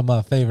 Man, one of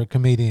my favorite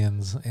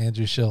comedians,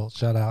 Andrew Schultz.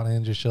 Shout out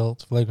Andrew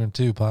Schultz, Flagrant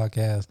 2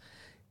 podcast.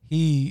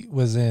 He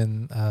was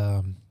in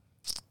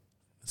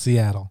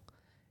Seattle.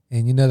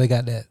 And they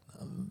got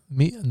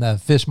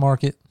that fish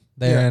market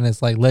there, Yeah. and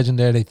it's like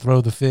legendary. They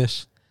throw the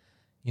fish.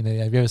 Have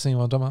you ever seen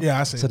what I'm talking about? Yeah,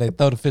 I seen So it. they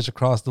throw the fish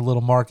across the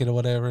little market or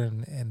whatever,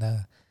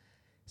 and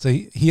so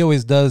he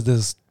always does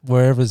this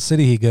wherever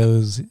city he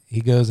goes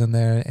in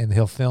there and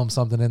he'll film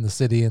something in the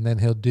city, and then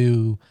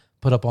he'll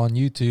put up on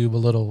YouTube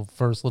a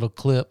first little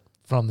clip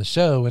from the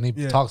show, and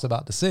he talks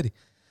about the city.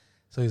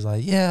 So he's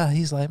like,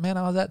 man,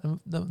 I was at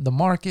the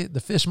market, the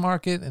fish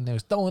market, and they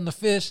was throwing the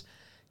fish.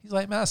 He's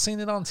like, man, I've seen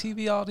it on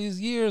TV all these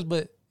years,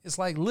 but it's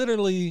like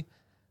literally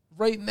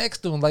right next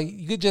to him. Like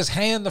you could just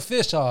hand the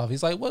fish off.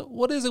 He's like,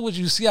 what is it with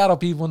you Seattle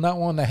people not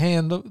wanting to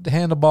hand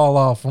the ball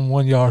off from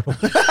 1 yard away?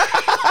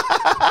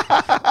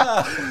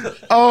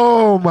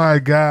 Oh, my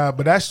God.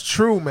 But that's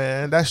true,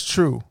 man. That's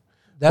true.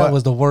 That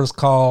was the worst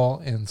call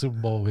in Super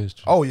Bowl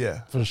history. Oh,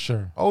 yeah. For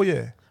sure. Oh,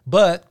 yeah.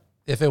 But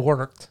if it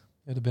worked,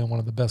 it'd have been one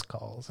of the best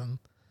calls. And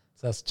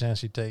so that's a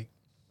chance you take.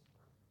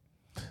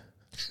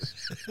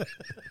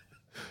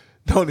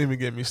 Don't even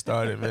get me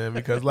started, man,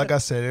 because like I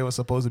said, it was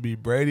supposed to be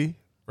Brady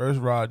versus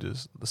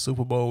Rodgers, the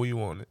Super Bowl we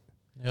wanted.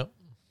 Yep.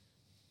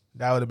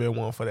 That would have been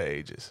one for the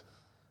ages.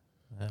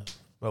 Yeah.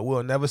 But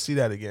we'll never see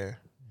that again.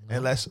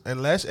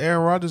 Unless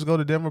Aaron Rodgers go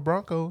to Denver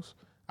Broncos.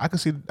 I can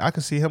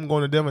see him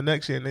going to Denver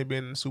next year and they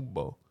being in the Super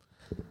Bowl.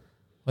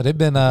 But they've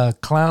been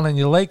clowning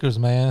your Lakers,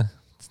 man.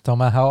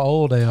 Talking about how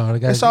old they are. They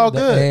got It's all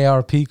good.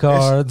 AARP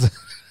cards.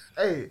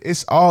 Hey,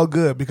 it's all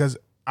good because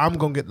I'm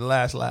gonna get the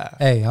last laugh.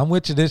 Hey, I'm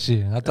with you this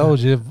year. I told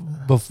you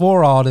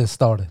before all this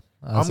started.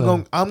 I'm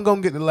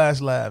gonna get the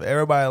last laugh.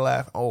 Everybody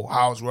laugh. Oh,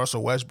 how's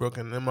Russell Westbrook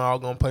and them all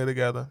gonna play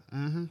together?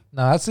 Mm-hmm.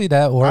 No, I see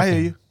that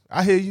working.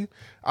 I hear you.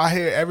 I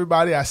hear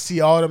everybody. I see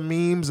all the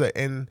memes,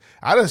 and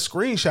I done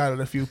screenshotted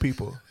a few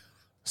people.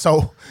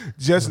 So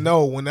just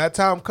know when that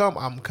time come,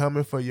 I'm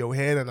coming for your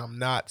head, and I'm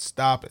not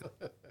stopping.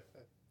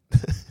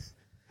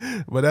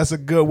 But that's a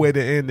good way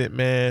to end it,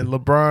 man.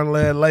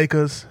 LeBron-led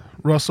Lakers,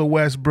 Russell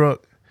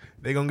Westbrook,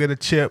 they going to get a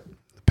chip.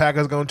 The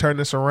Packers going to turn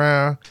this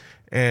around,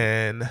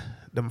 and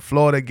them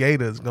Florida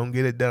Gators going to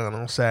get it done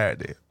on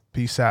Saturday.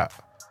 Peace out.